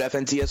promo code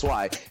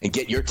FNTSY and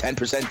get your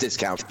 10%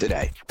 discount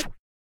today.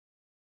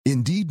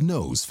 Indeed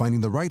knows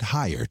finding the right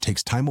hire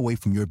takes time away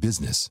from your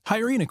business.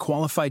 Hiring a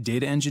qualified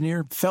data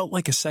engineer felt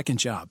like a second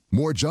job.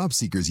 More job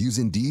seekers use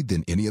Indeed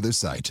than any other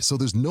site, so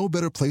there's no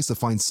better place to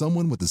find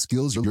someone with the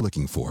skills you're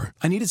looking for.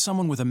 I needed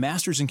someone with a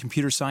master's in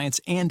computer science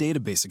and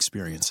database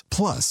experience.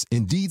 Plus,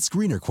 Indeed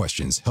screener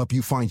questions help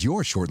you find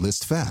your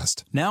shortlist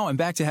fast. Now I'm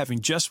back to having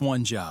just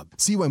one job.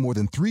 See why more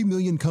than 3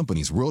 million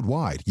companies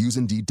worldwide use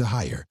Indeed to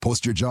hire.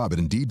 Post your job at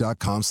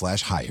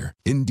Indeed.com/hire.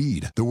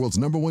 Indeed, the world's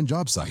 #1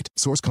 job site.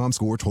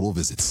 Source.com/score total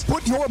visits.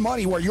 Put your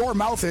money where your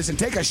mouth is and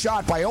take a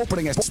shot by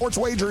opening a sports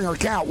wagering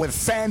account with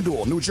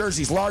FanDuel, New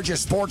Jersey's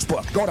largest sports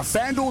book. Go to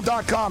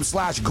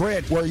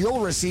FanDuel.com/grid where you'll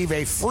receive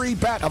a free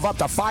bet of up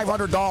to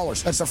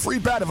 $500. That's a free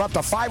bet of up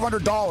to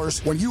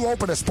 $500 when you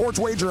open a sports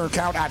wagering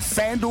account at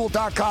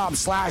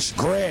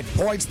FanDuel.com/grid.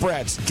 Point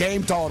spreads,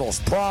 game totals,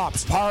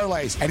 props,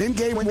 parlays, and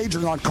in-game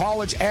wagering on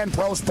college and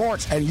pro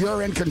sports, and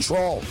you're in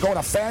control. Go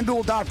to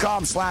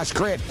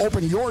FanDuel.com/grid.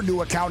 Open your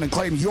new account and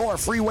claim your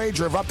free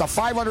wager of up to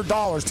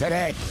 $500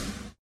 today.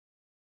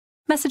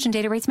 Message and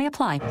data rates may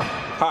apply.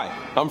 Hi,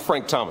 I'm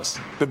Frank Thomas,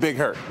 the Big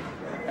Hurt.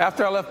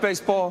 After I left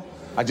baseball,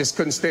 I just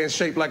couldn't stay in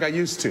shape like I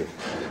used to.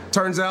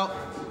 Turns out,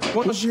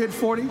 once you hit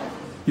 40,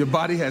 your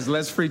body has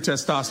less free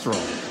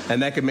testosterone,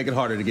 and that can make it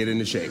harder to get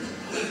into shape.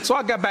 So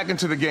I got back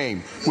into the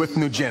game with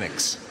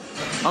Nugenix.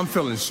 I'm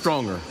feeling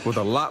stronger with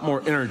a lot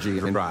more energy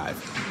and drive.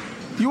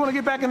 You want to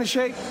get back into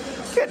shape?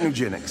 Get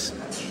Nugenix.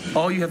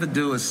 All you have to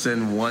do is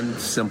send one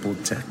simple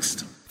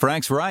text.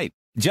 Frank's right.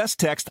 Just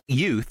text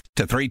YOUTH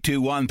to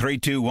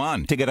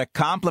 321-321 to get a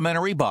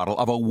complimentary bottle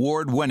of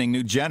award-winning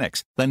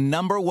Nugenix, the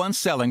 #1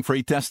 selling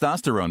free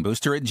testosterone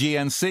booster at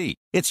GNC.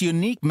 Its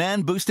unique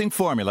man-boosting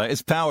formula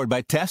is powered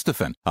by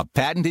Testofen, a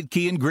patented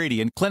key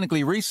ingredient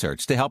clinically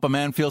researched to help a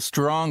man feel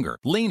stronger,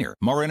 leaner,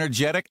 more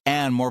energetic,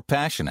 and more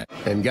passionate.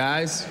 And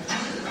guys,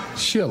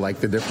 she'll like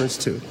the difference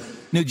too.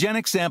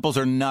 Nugenix samples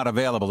are not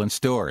available in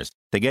stores.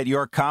 To get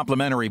your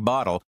complimentary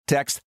bottle,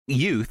 text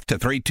YOUTH to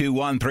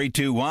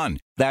 321-321.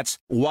 That's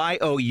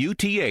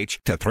YOUTH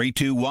to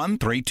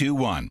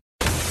 321-321.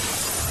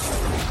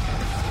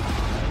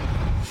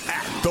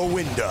 The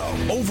window.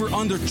 Over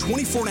under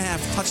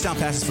 24.5 touchdown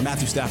passes for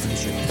Matthew Stafford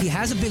this year. He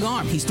has a big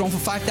arm. He's thrown for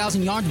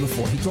 5,000 yards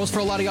before. He throws for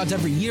a lot of yards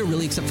every year,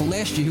 really, except for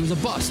last year. He was a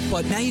bust.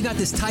 But now you got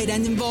this tight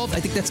end involved. I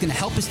think that's going to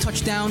help his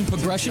touchdown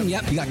progression.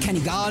 Yep. You got Kenny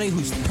Golladay,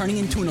 who's turning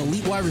into an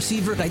elite wide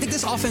receiver. I think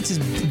this offense is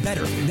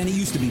better than it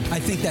used to be. I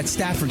think that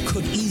Stafford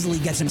could easily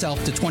get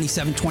himself to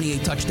 27,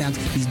 28 touchdowns.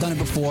 He's done it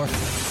before.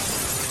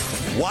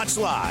 Watch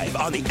live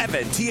on the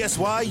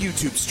FNTSY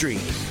YouTube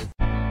stream.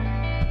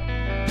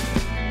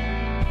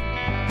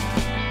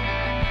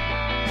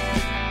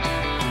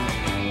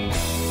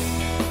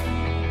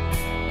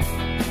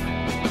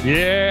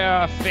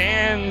 Yeah,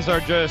 fans are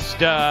just,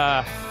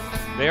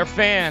 they're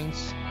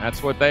fans.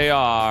 That's what they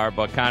are,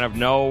 but kind of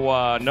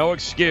no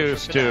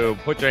excuse to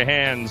put your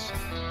hands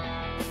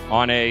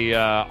on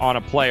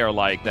a player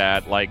like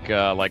that,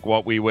 like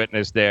what we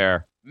witnessed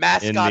there.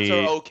 Mascots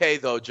are okay,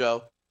 though,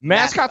 Joe.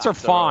 Mascots are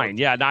fine.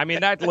 Yeah, I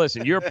mean,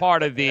 listen, you're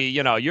part of the,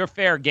 you're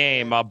fair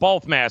game.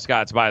 Both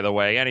mascots, by the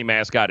way. Any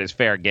mascot is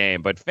fair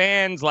game. But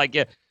fans,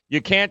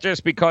 you can't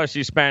just because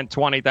you spent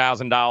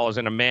 $20,000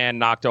 and a man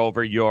knocked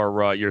over your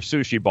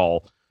sushi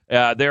bowl.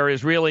 There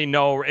is really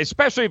no,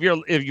 especially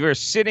if you're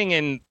sitting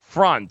in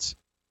front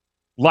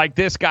like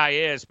this guy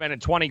is, spending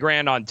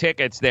 $20,000 on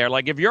tickets there.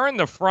 Like if you're in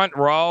the front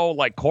row,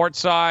 like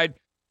courtside,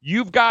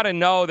 you've got to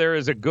know there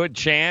is a good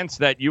chance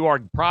that you are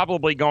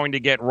probably going to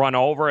get run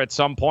over at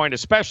some point,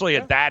 especially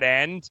at that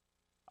end.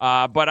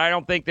 But I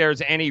don't think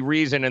there's any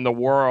reason in the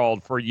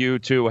world for you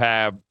to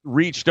have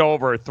reached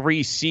over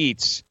 3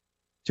 seats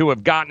to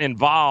have gotten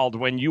involved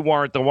when you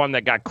weren't the one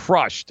that got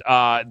crushed.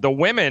 The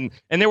women,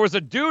 and there was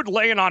a dude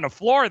laying on the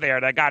floor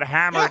there that got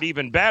hammered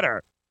even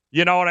better.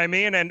 You know what I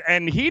mean?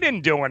 And he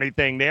didn't do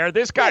anything there.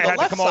 This guy had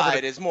to come over. The left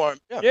side is more.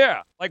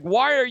 Yeah. Like,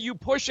 why are you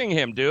pushing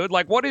him, dude?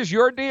 Like, what is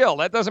your deal?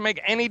 That doesn't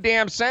make any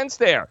damn sense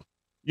there.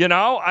 You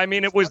know? I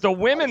mean, it was the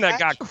women that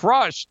got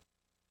crushed.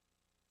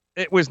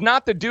 It was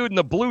not the dude in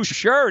the blue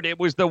shirt. It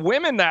was the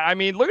women that, I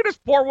mean, look at this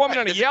poor woman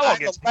in the yellow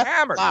gets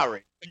hammered.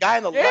 Lowry. The guy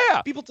on the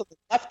left, people to the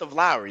left of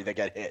Lowry that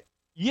get hit.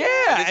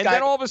 Yeah, and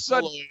then all of a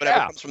sudden,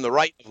 whatever comes from the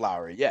right of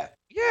Lowry, Yeah,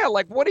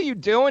 like, what are you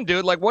doing,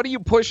 dude? Like, what are you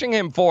pushing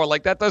him for?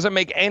 Like, that doesn't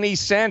make any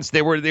sense.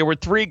 There were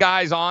 3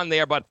 guys on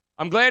there, but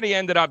I'm glad he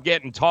ended up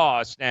getting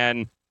tossed.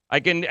 And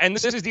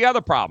this is the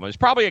other problem. It's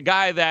probably a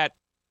guy that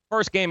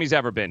first game he's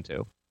ever been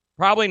to.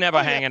 Probably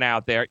never hanging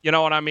out there. You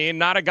know what I mean?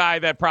 Not a guy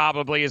that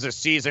probably is a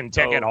season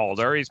ticket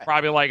holder. He's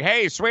probably like,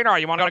 hey,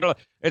 sweetheart, you want to go?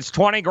 It's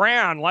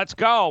 $20,000. Let's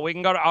go. We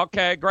can go to,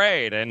 okay,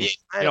 great. And,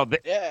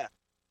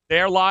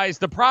 there lies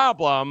the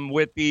problem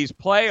with these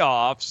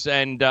playoffs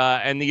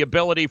and the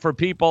ability for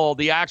people,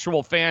 the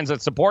actual fans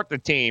that support the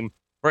team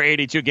for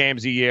 82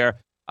 games a year,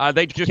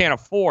 they just can't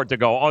afford to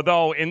go.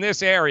 Although in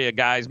this area,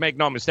 guys, make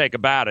no mistake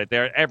about it,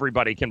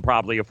 everybody can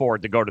probably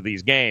afford to go to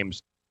these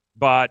games.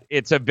 But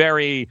it's a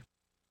very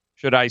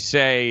should I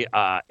say,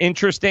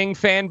 interesting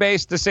fan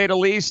base, to say the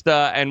least.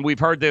 And we've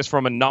heard this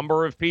from a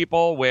number of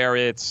people where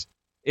it's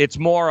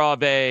more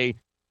of a,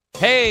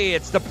 hey,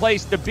 it's the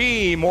place to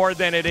be more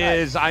than it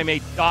is, I'm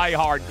a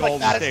diehard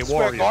Golden State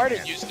Warriors. Square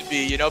Garden used to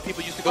be,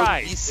 people used to go to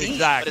DC,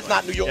 but it's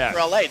not New York or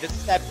LA. This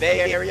is that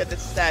Bay Area.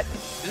 This is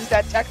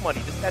that tech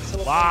money. This is that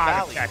Silicon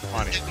Valley. Tech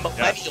money.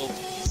 Millennial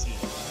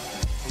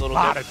DC. A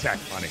lot of tech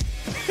money.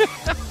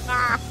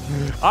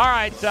 All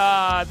right,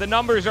 the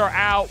numbers are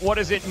out. What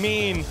does it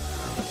mean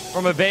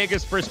from a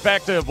Vegas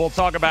perspective? We'll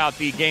talk about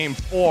the Game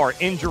 4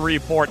 injury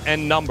report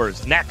and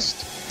numbers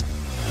next.